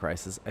Identity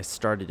Crisis. I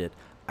started it.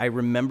 I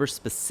remember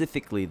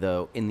specifically,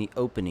 though, in the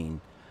opening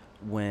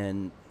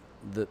when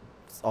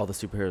all the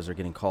superheroes are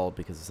getting called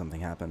because of something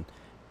happened,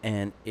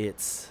 and I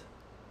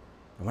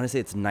want to say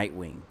it's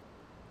Nightwing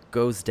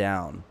goes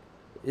down.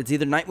 It's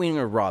either Nightwing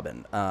or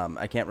Robin.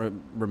 I can't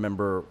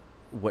remember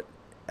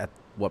at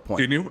what point.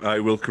 Continue. I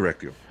will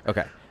correct you.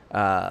 Okay.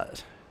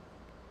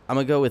 I'm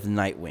going to go with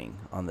Nightwing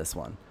on this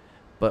one.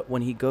 But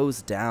when he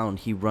goes down,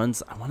 he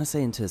runs, I want to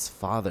say, into his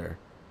father.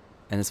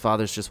 And his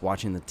father's just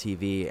watching the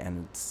TV,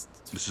 and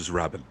This is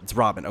Robin. It's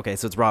Robin. Okay,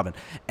 so it's Robin.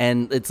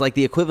 And it's like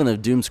the equivalent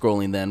of doom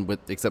scrolling then,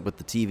 except with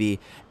the TV.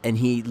 And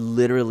he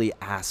literally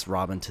asks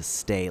Robin to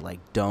stay, like,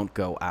 don't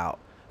go out.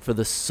 For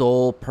the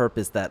sole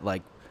purpose that,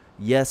 like,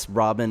 yes,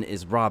 Robin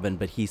is Robin,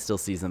 but he still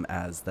sees him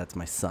as, that's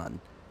my son.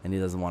 And he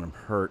doesn't want him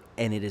hurt.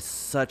 And it is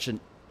such an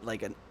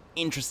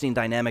interesting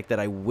dynamic that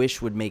I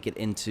wish would make it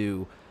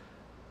into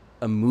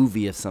a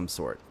movie of some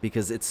sort.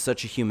 Because it's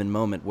such a human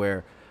moment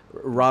where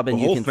Robin,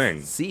 you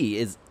can see,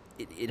 is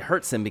it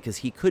hurts him because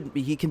he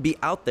can be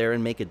out there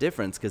and make a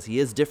difference because he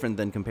is different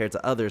than compared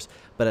to others,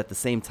 but at the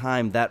same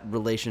time that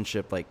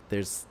relationship, like,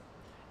 there's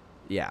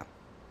the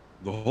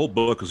whole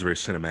book was very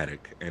cinematic,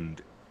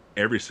 and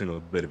every single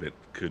bit of it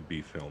could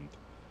be filmed,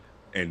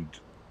 and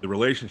the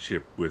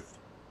relationship with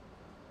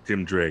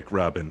Tim Drake,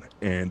 Robin,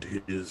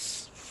 and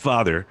his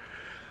father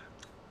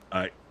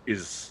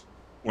is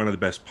one of the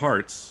best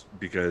parts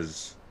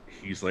because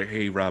he's like,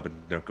 hey, Robin,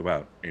 don't go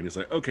out. And he's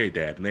like, okay,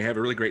 Dad. And they have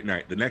a really great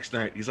night. The next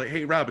night, he's like,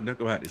 hey, Robin, don't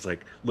go out. He's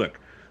like, look,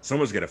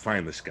 someone's got to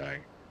find this guy.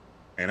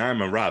 And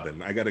I'm a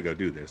Robin. I got to go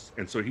do this.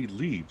 And so he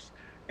leaves.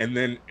 And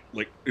then,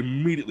 like,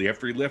 immediately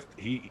after he left,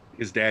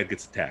 his dad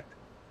gets attacked.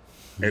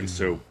 And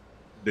so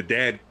the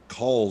dad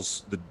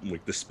calls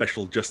the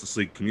special Justice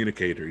League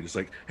communicator. He's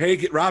like, hey,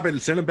 get Robin,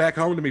 send him back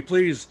home to me,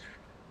 please.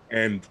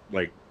 And,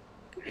 like,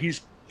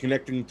 he's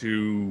connecting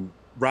to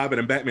Robin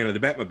and Batman in the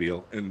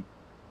Batmobile. And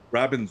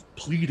Robin's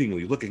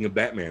pleadingly looking at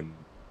Batman,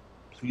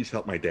 please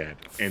help my dad.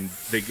 And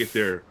they get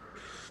there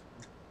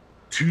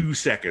 2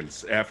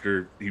 seconds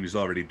after he was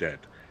already dead.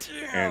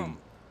 Damn.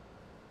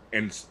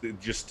 And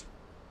just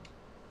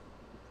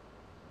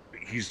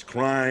he's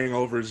crying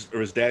over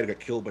his dad got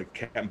killed by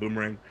Captain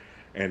Boomerang,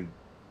 and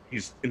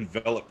he's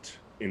enveloped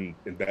in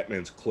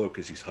Batman's cloak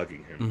as he's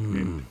hugging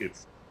him.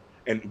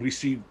 And we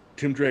see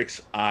Tim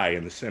Drake's eye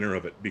in the center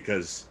of it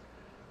because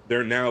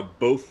they're now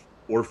both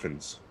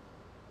orphans,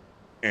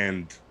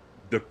 and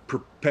the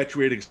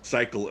perpetuating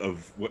cycle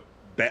of what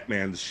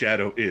Batman's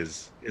shadow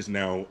is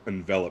now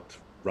enveloped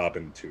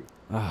Robin too.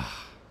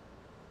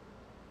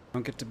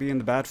 Don't get to be in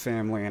the Bat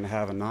family and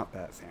have a not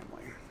Bat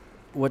family.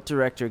 What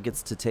director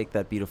gets to take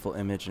that beautiful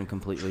image and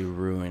completely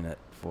ruin it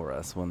for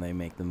us when they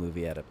make the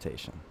movie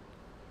adaptation?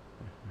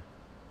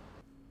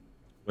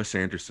 Wes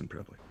Anderson,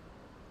 probably.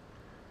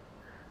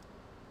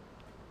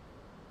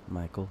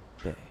 Michael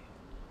Bay.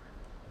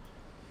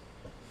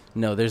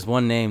 No, there's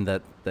one name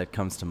that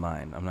comes to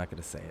mind. I'm not going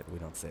to say it. We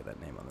don't say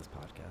that name on this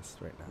podcast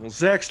right now. Well,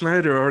 Zack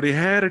Snyder already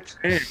had a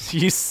chance.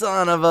 You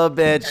son of a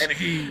bitch.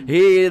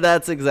 And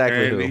that's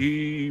exactly who.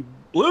 He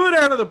blew it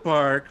out of the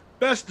park.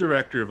 Best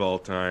director of all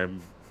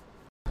time.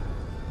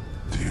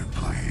 Do you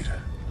bleed?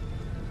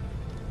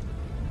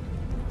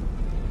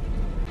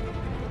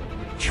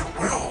 You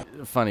will.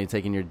 Funny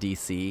taking your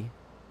DC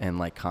and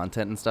like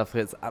content and stuff.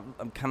 Because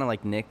I'm kind of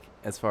like Nick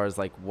as far as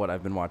like what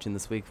I've been watching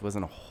this week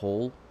wasn't a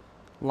whole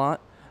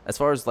lot. As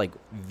far as like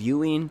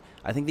viewing,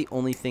 I think the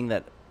only thing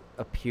that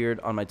appeared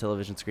on my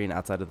television screen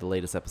outside of the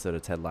latest episode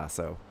of Ted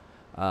Lasso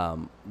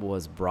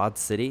was Broad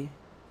City.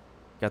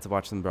 Got to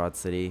watch some Broad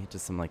City,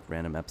 just some like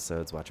random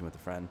episodes, watching with a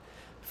friend.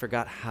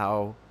 Forgot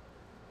how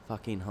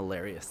fucking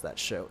hilarious that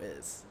show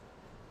is.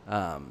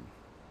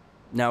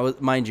 Now,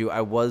 mind you,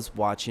 I was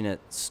watching it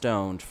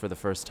stoned for the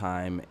first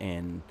time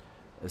in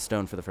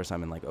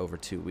like over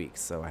 2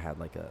 weeks, so I had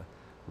like a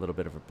little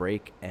bit of a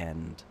break.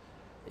 And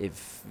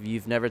if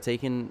you've never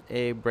taken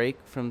a break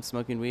from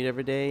smoking weed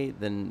every day,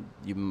 then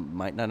you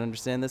might not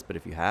understand this. But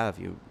if you have,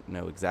 you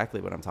know exactly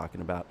what I'm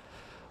talking about.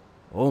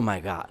 Oh my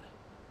God.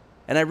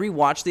 And I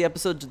rewatched the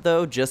episode,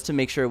 though, just to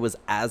make sure it was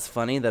as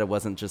funny, that it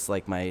wasn't just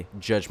like my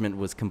judgment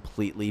was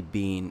completely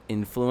being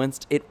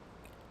influenced. It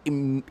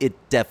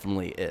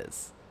definitely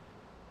is.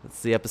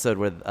 It's the episode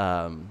where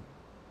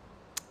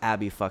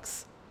Abby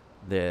fucks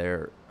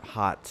their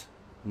hot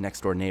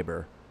next door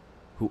neighbor,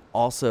 who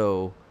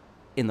also,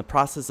 in the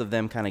process of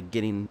them kind of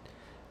getting,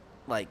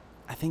 like,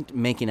 I think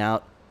making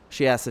out,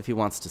 she asks if he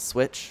wants to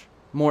switch,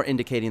 more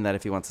indicating that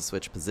if he wants to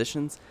switch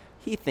positions.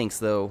 He thinks,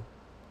 though,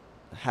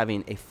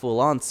 having a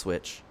full-on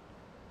switch,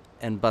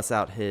 and busts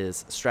out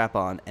his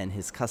strap-on and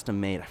his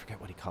custom-made, I forget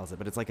what he calls it,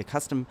 but it's like a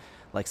custom,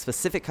 like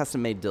specific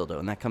custom-made dildo,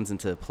 and that comes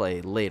into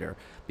play later,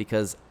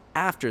 because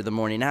after the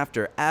morning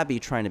after, Abby,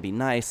 trying to be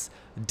nice,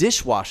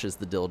 dishwashes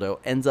the dildo,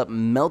 ends up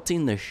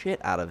melting the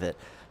shit out of it.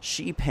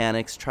 She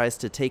panics, tries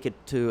to take it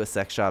to a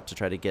sex shop to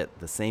try to get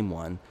the same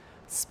one,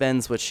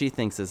 spends what she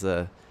thinks is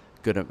a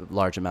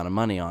large amount of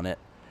money on it,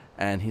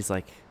 and he's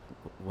like,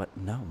 what?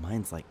 No,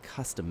 mine's like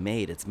custom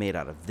made. It's made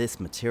out of this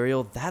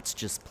material. That's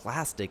just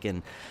plastic.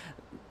 And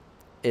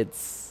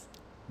it's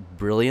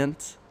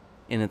brilliant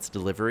in its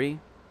delivery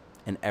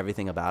and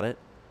everything about it.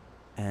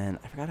 And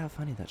I forgot how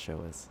funny that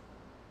show is.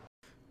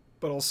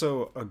 But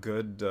also a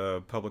good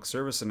public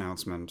service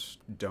announcement.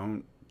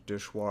 Don't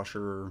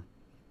dishwasher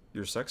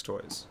your sex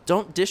toys.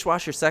 Don't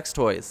dishwash your sex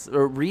toys,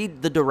 or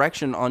read the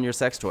direction on your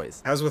sex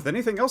toys. As with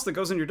anything else that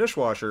goes in your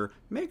dishwasher,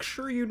 make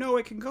sure you know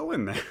it can go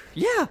in there.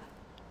 Yeah,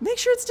 make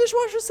sure it's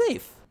dishwasher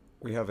safe.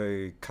 We have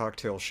a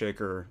cocktail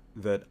shaker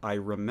that I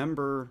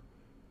remember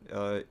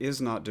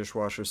is not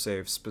dishwasher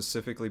safe,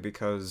 specifically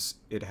because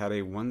it had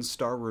a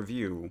 1-star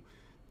review.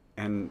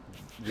 And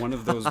one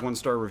of those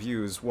 1-star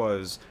reviews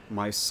was,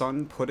 my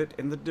son put it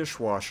in the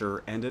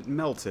dishwasher and it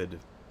melted.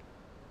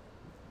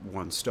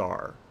 1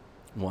 star.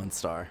 1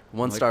 star.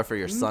 1 star for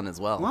your son as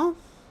well. Well,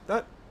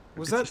 that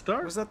was It's a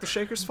star. was that the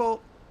shaker's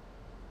fault?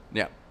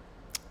 Yeah.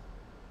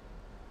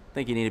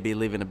 Think you need to be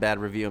leaving a bad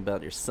review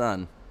about your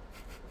son.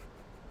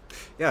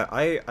 Yeah,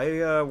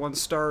 I 1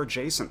 star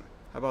Jason.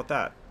 How about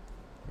that?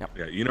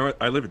 Yeah, you know what?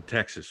 I live in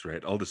Texas,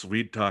 right? All this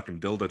weed talk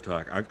and dildo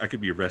talk. I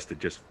could be arrested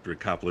just for a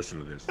cop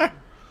listening to this.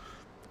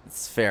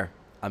 It's fair.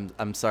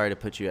 I'm sorry to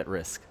put you at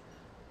risk.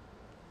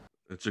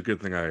 It's a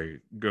good thing I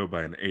go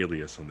by an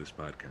alias on this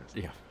podcast.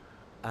 Yeah.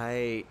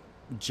 I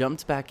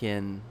jumped back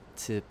in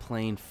to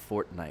playing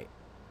Fortnite,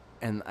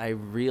 and I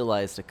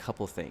realized a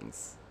couple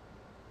things.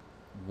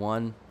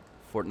 One,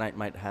 Fortnite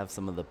might have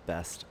some of the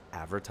best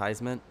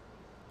advertisement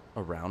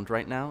around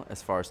right now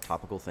as far as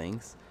topical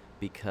things,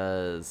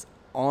 because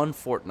on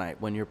Fortnite,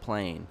 when you're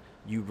playing,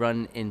 you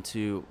run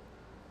into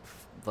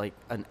like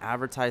an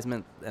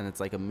advertisement, and it's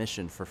like a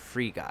mission for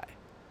Free Guy,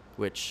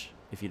 which,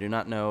 if you do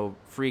not know,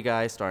 Free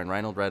Guy, starring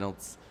Ryan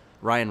Reynolds,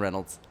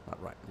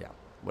 not Ryan, yeah,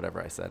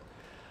 whatever I said,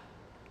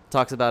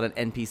 talks about an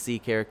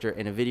NPC character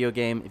in a video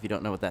game. If you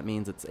don't know what that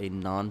means, it's a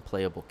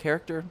non-playable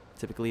character.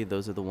 Typically,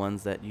 those are the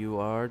ones that you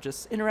are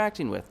just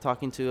interacting with,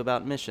 talking to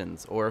about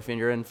missions, or if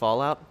you're in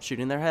Fallout,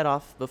 shooting their head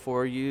off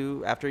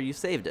after you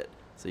saved it,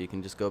 so you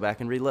can just go back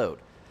and reload.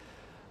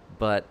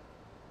 But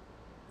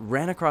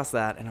ran across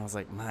that, and I was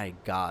like, my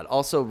God.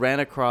 Also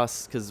ran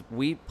across, because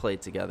we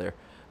played together,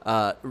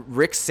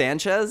 Rick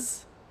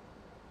Sanchez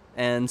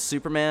and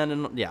Superman,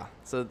 and yeah,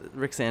 so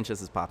Rick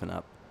Sanchez is popping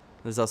up.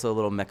 There's also a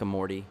little Mecha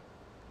Morty.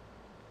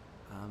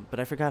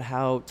 But I forgot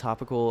how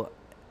topical,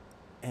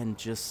 and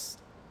just,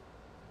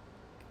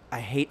 I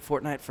hate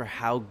Fortnite for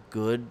how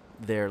good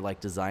their like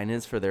design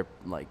is for their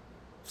like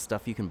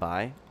stuff you can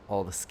buy,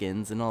 all the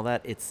skins and all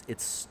that. It's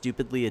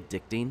stupidly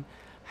addicting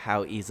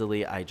how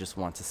easily I just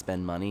want to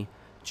spend money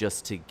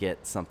just to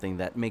get something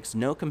that makes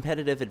no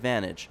competitive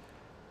advantage,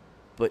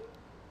 but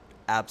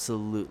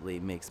absolutely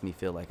makes me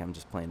feel like I'm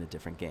just playing a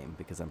different game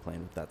because I'm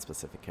playing with that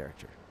specific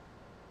character.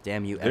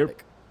 Damn you,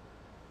 Epic.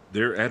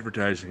 Their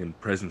advertising and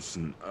presence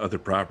in other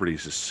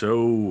properties is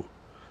so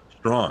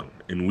strong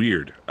and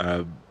weird.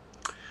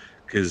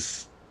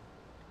 Because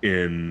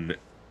in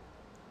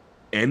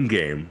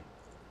Endgame,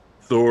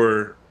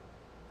 Thor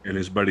and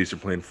his buddies are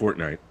playing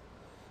Fortnite.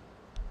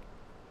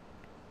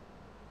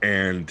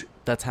 And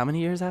that's how many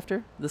years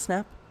after the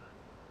snap?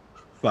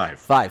 5.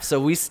 5. So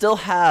we still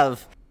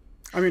have...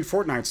 I mean,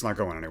 Fortnite's not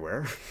going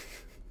anywhere.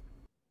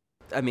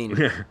 I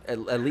mean,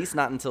 at least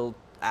not until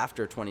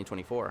after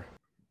 2024.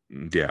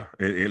 Yeah,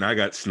 and I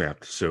got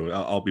snapped, so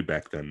I'll be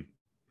back then.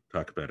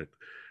 Talk about it.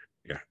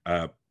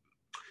 Yeah.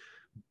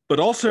 But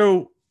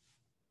also,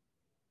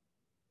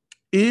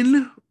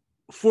 in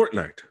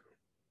Fortnite,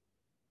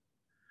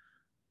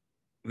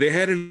 they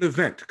had an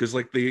event, because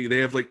like they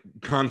have like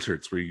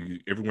concerts where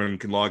everyone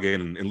can log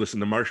in and listen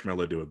to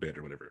Marshmello do a bit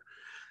or whatever.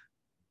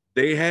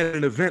 They had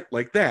an event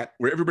like that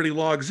where everybody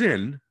logs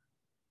in,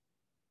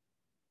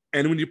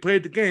 and when you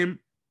played the game,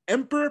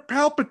 Emperor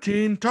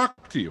Palpatine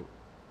talked to you.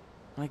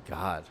 My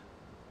God.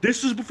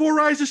 This is before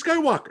Rise of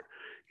Skywalker.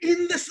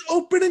 In this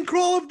opening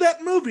crawl of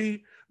that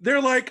movie,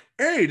 they're like,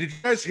 hey, did you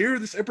guys hear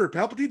this Emperor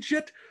Palpatine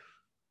shit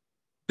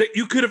that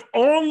you could have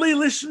only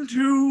listened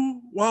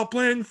to while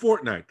playing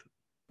Fortnite?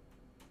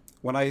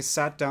 When I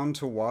sat down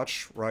to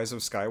watch Rise of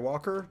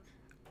Skywalker,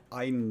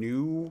 I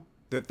knew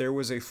that there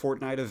was a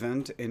Fortnite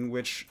event in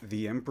which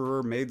the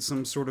Emperor made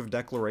some sort of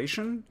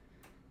declaration,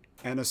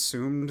 and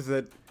assumed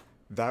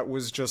that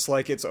was just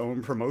like its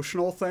own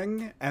promotional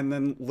thing, and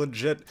then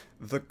legit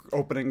the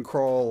opening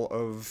crawl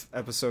of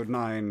episode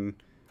 9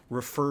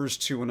 refers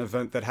to an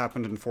event that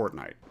happened in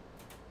Fortnite.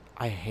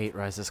 I hate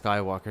Rise of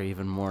Skywalker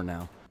even more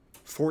now.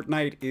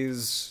 Fortnite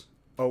is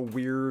a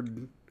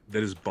weird...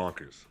 That is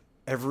bonkers.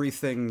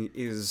 Everything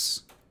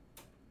is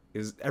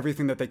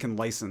everything that they can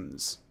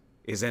license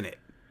is in it.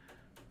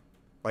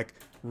 Like,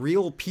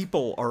 real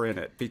people are in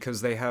it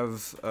because they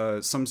have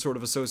some sort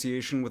of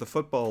association with a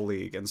football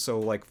league. And so,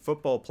 like,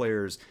 football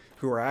players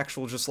who are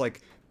actual just,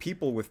 like,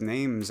 people with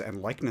names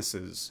and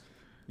likenesses,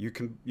 you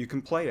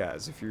can play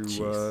as if you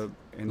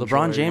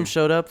LeBron James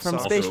showed up from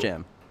Space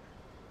Jam.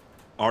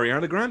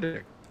 Ariana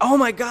Grande. Oh,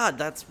 my God,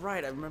 that's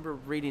right. I remember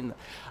reading...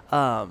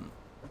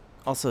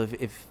 Also,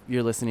 if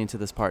you're listening to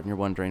this part and you're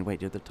wondering, wait,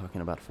 they're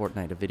talking about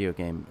Fortnite, a video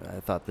game. I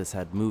thought this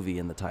had movie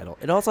in the title.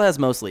 It also has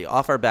mostly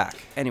off our back.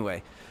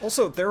 Anyway.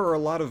 Also, there are a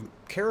lot of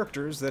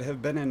characters that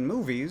have been in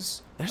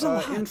movies. There's a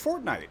lot. In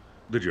Fortnite.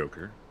 The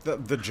Joker.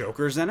 The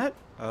Joker's in it.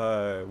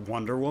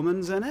 Wonder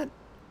Woman's in it.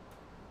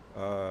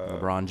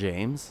 LeBron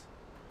James.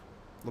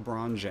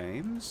 LeBron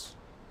James.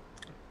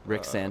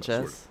 Rick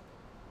Sanchez.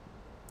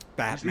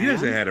 Batman. He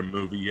hasn't had a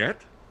movie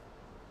yet.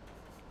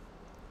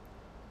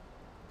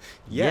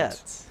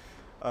 Yet.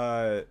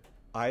 I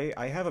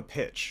have a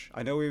pitch.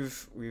 I know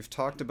we've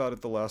talked about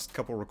it the last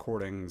couple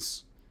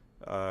recordings.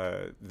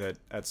 That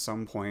at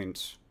some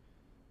point,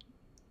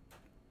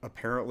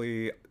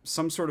 apparently,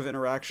 some sort of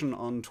interaction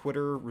on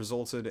Twitter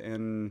resulted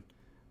in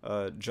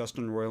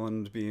Justin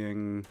Roiland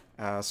being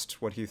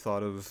asked what he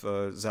thought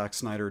of Zack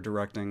Snyder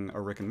directing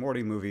a Rick and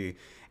Morty movie,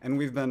 and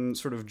we've been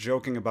sort of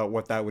joking about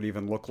what that would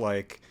even look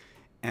like.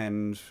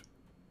 And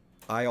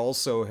I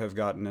also have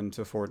gotten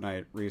into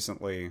Fortnite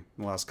recently in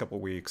the last couple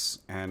weeks,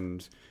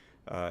 and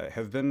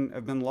have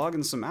been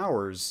logging some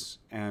hours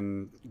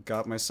and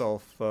got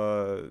myself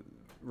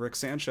Rick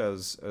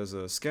Sanchez as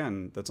a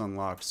skin that's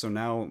unlocked. So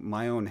now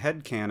my own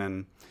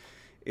headcanon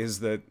is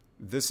that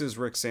this is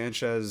Rick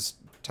Sanchez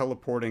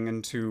teleporting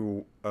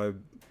into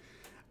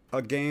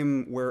a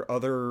game where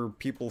other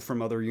people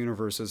from other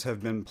universes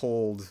have been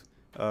pulled.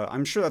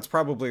 I'm sure that's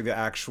probably the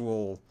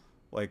actual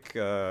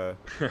lore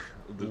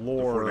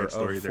Fortnite of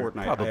story there. Fortnite.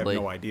 I have Probably.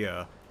 no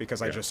idea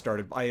because I just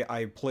started.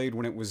 I played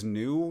when it was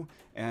new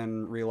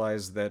and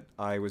realized that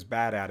I was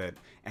bad at it.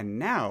 And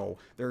now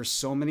there are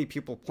so many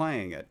people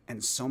playing it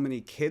and so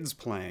many kids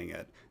playing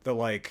it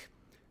that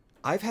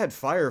I've had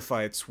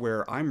firefights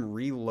where I'm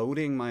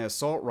reloading my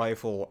assault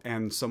rifle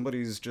and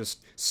somebody's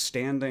just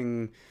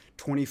standing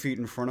 20 feet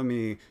in front of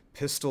me,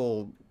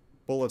 pistol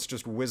bullets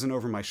just whizzing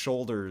over my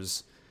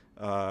shoulders.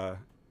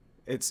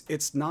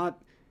 It's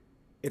not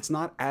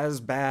as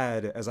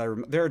bad as I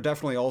remember. There are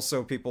definitely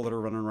also people that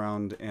are running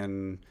around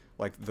in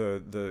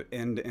the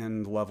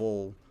end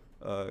level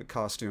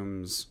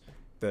costumes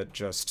that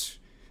just,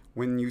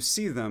 when you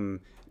see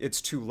them, it's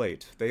too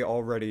late. They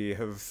already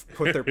have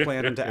put their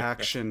plan into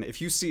action.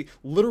 If you see,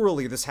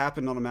 literally this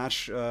happened on a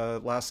match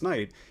last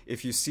night.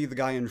 If you see the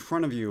guy in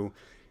front of you,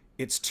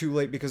 it's too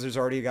late because there's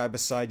already a guy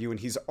beside you and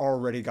he's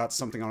already got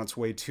something on its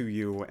way to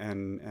you.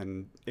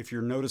 And if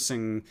you're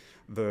noticing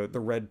the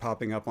red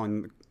popping up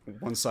on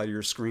one side of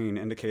your screen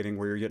indicating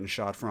where you're getting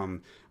shot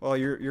from, well,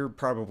 you're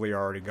probably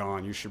already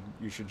gone. You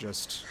should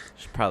just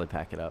Should probably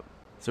pack it up.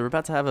 So we're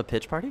about to have a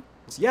pitch party?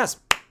 Yes,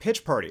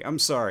 pitch party. I'm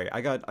sorry. I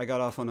got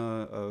off on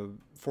a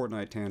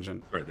Fortnite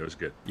tangent. Right, that was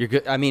good. You're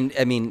good. I mean,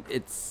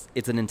 it's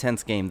an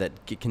intense game that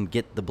can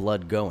get the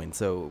blood going,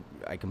 so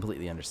I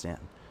completely understand.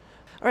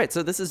 All right,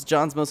 so this is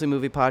John's Mostly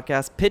Movie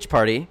Podcast Pitch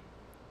Party.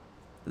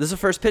 This is the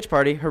first pitch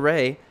party.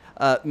 Hooray.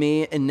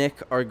 Me and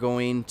Nick are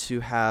going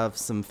to have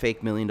some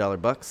fake $1 million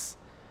bucks.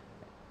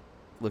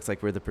 Looks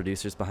like we're the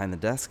producers behind the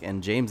desk,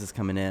 and James is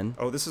coming in.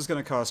 Oh, this is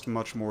going to cost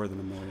much more than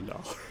 $1 million.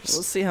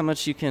 We'll see how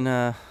much you can,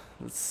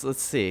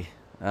 let's see.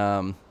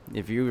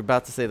 If you're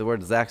about to say the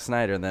word Zack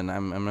Snyder, then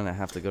I'm going to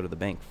have to go to the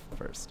bank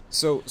first.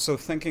 So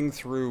thinking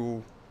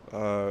through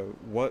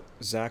what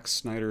Zack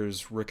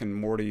Snyder's Rick and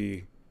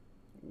Morty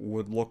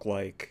would look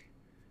like,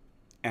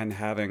 and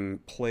having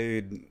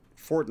played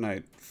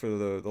Fortnite for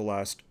the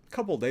last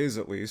couple days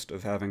at least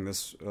of having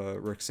this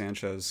Rick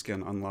Sanchez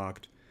skin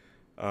unlocked,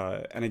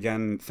 and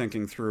again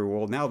thinking through,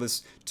 well, now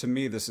this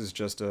is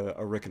just a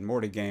Rick and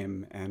Morty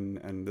game,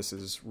 and this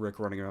is Rick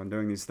running around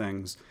doing these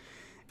things,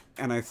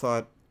 and I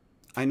thought,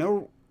 I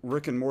know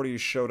Rick and Morty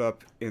showed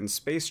up in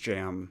Space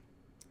Jam,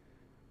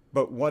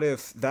 but what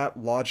if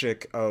that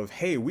logic of,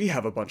 hey, we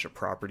have a bunch of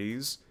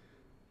properties,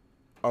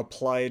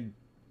 applied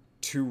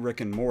to Rick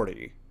and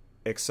Morty,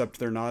 except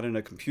they're not in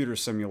a computer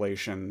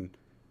simulation,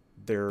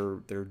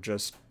 they're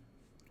just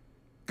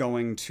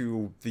going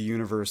to the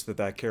universe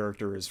that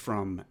character is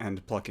from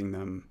and plucking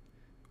them,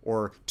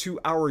 or to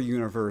our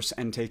universe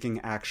and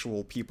taking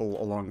actual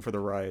people along for the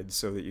ride,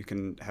 so that you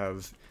can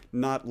have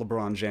not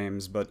LeBron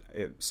James, but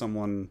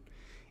someone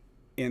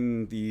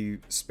in the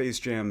Space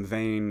Jam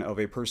vein of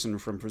a person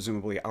from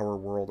presumably our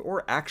world,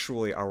 or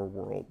actually our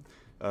world,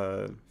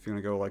 if you want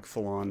to go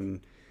full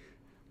on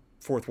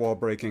fourth wall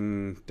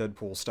breaking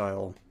Deadpool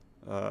style,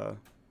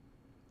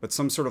 but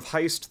some sort of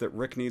heist that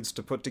Rick needs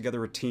to put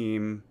together a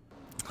team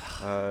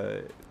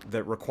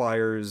that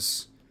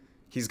requires,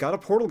 he's got a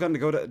portal gun to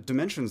go to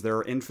dimensions. There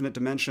are infinite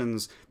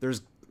dimensions.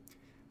 There's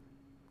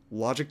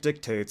logic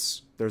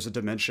dictates there's a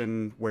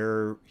dimension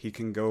where he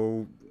can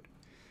go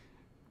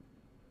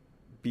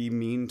be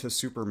mean to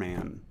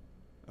Superman,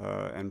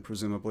 and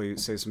presumably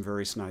say some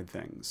very snide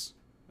things.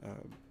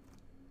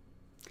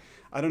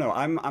 I don't know.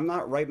 I'm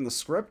not writing the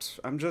script.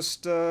 I'm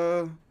just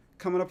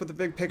coming up with a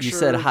big picture. You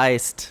said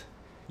heist.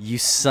 You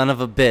son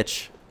of a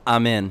bitch.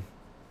 I'm in.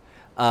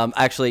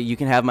 Actually, you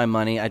can have my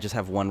money. I just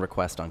have one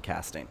request on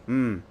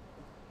casting.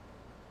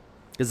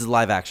 This is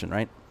live action,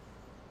 right?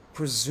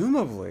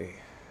 Presumably.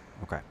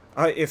 Okay.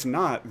 If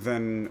not,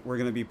 then we're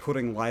going to be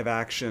putting live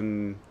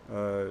action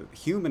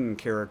human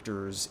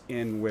characters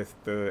in with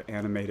the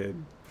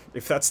animated,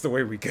 if that's the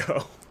way we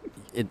go.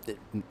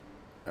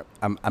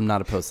 I'm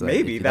not opposed to that.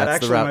 Maybe If that that's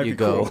actually the route might you be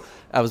go. cool.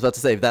 I was about to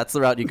say, if that's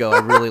the route you go, I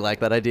really like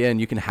that idea, and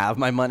you can have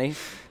my money.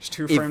 Just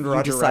Two If Framed you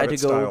Roger decide Rabbit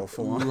to go style,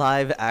 full on.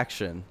 live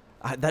action,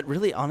 that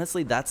really,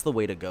 honestly, that's the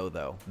way to go,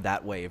 though.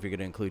 That way, if you're going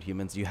to include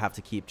humans, you have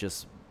to keep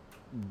just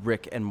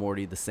Rick and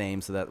Morty the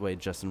same, so that way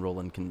Justin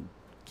Roiland can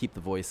keep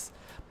the voice.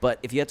 But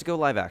if you had to go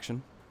live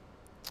action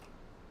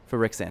for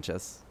Rick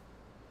Sanchez,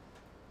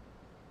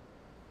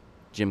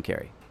 Jim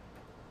Carrey.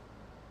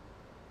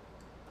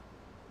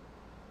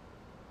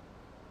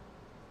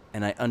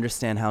 And I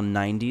understand how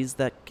 90s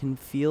that can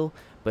feel,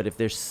 but if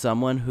there's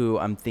someone who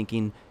I'm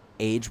thinking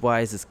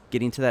age-wise is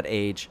getting to that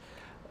age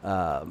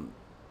that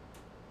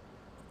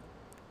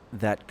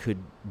could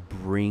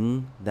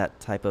bring that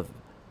type of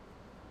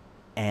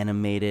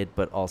animated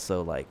but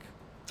also like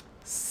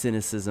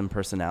cynicism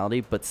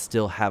personality, but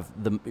still have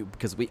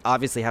because we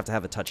obviously have to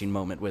have a touching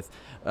moment with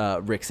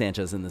Rick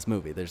Sanchez in this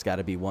movie. There's got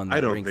to be one that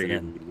I don't brings think it it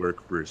in. would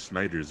work for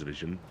Snyder's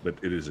vision, but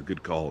it is a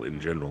good call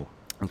in general.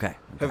 Okay.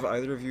 Have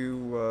either of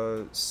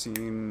you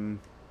seen...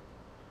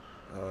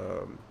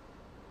 oh,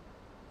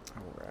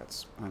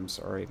 rats. I'm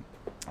sorry.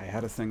 I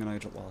had a thing and I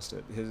just lost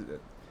it.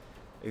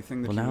 A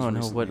thing that Well, he now I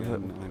was know what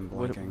recently in, and I'm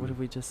what blanking. have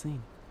we just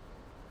seen?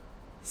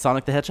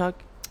 Sonic the Hedgehog?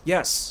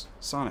 Yes,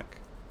 Sonic.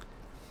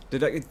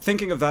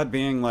 Thinking of that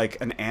being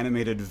like an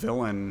animated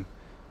villain,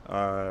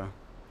 a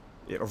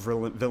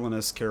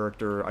villainous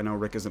character. I know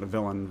Rick isn't a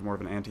villain, more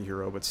of an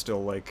anti-hero, but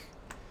still like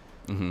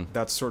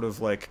that sort of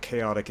like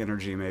chaotic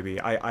energy maybe.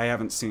 I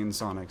haven't seen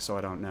Sonic, so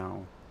I don't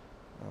know.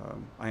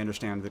 I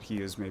understand that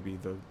he is maybe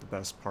the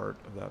best part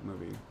of that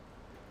movie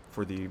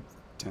for the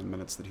 10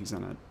 minutes that he's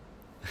in it.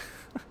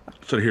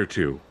 So here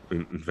too,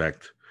 in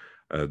fact,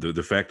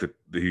 the fact that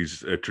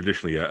he's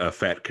traditionally a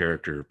fat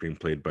character being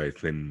played by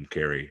thin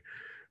Carrey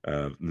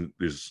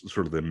is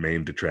sort of the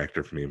main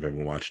detractor for me if I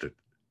haven't watched it.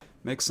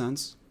 Makes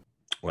sense.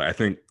 Well, I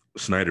think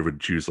Snyder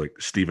would choose like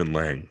Stephen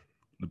Lang,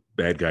 the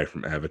bad guy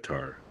from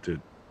Avatar, to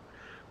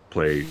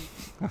play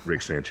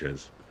Rick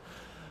Sanchez.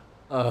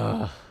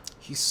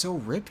 He's so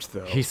ripped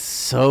though. He's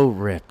so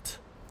ripped.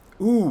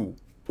 Ooh,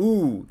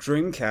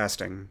 dream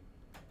casting.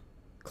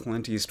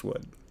 Clint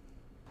Eastwood.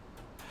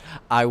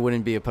 I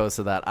wouldn't be opposed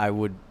to that. I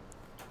would.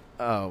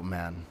 Oh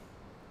man,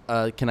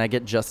 can I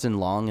get Justin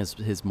Long as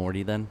his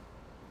Morty then?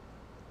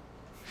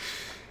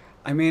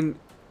 I mean,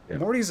 Yeah.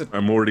 Morty's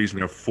Morty's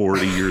now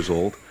 40 years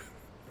old.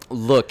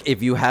 Look,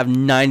 if you have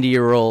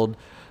 90-year-old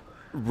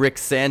Rick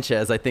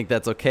Sanchez, I think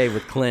that's okay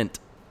with Clint.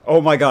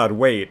 Oh my god,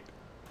 wait.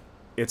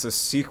 It's a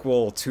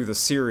sequel to the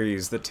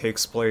series that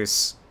takes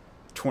place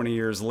 20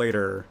 years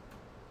later.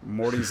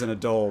 Morty's an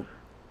adult.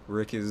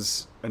 Rick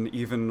is an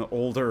even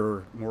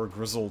older, more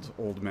grizzled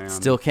old man.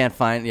 Still can't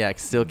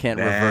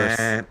reverse.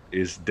 That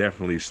is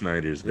definitely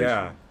Snyder's vision.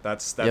 Yeah,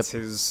 that's Yep.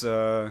 his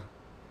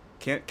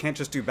can't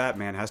just do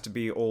Batman. Has to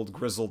be old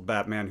grizzled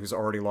Batman who's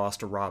already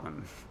lost a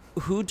Robin.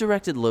 Who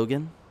directed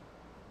Logan?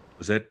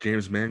 Was that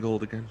James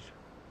Mangold again?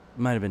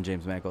 Might have been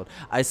James Mangold.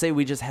 I say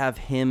we just have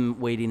him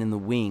waiting in the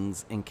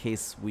wings in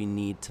case we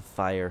need to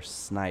fire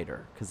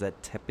Snyder, because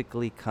that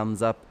typically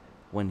comes up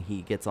when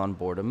he gets on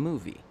board a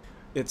movie.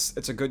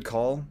 It's a good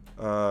call,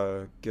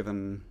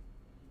 given.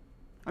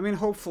 I mean,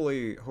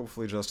 hopefully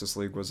Justice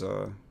League was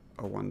a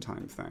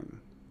one-time thing,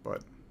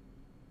 but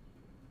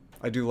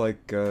I do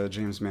like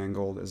James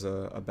Mangold as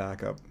a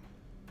backup.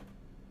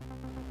 All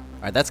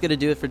right, that's going to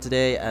do it for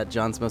today at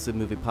John's Mostly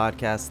Movie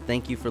Podcast.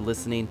 Thank you for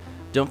listening.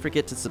 Don't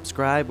forget to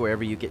subscribe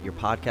wherever you get your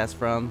podcast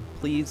from.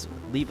 Please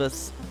leave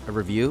us a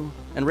review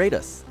and rate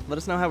us. Let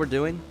us know how we're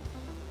doing.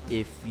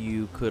 If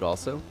you could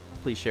also,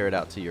 please share it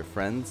out to your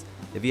friends.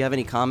 If you have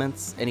any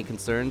comments, any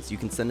concerns, you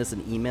can send us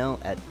an email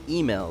at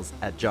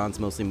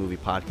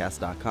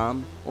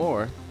emails@johnsmostlymoviepodcast.com.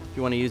 Or if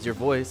you want to use your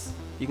voice,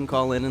 you can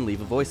call in and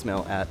leave a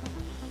voicemail at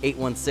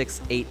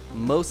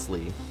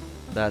 816-8-MOSTLY.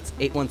 That's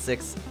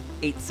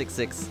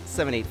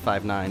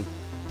 816-866-7859.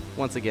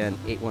 Once again,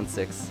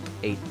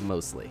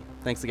 816-8-MOSTLY.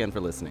 Thanks again for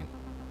listening.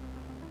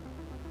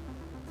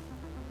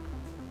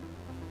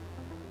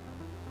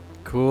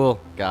 Cool.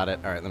 Got it.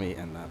 All right, let me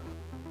end that.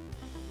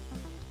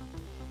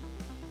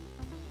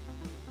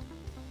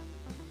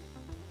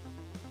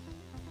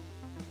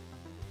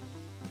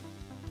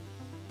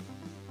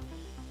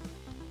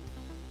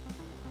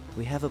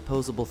 We have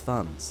opposable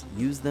thumbs.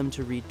 Use them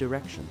to read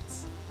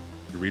directions.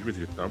 You read with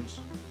your thumbs?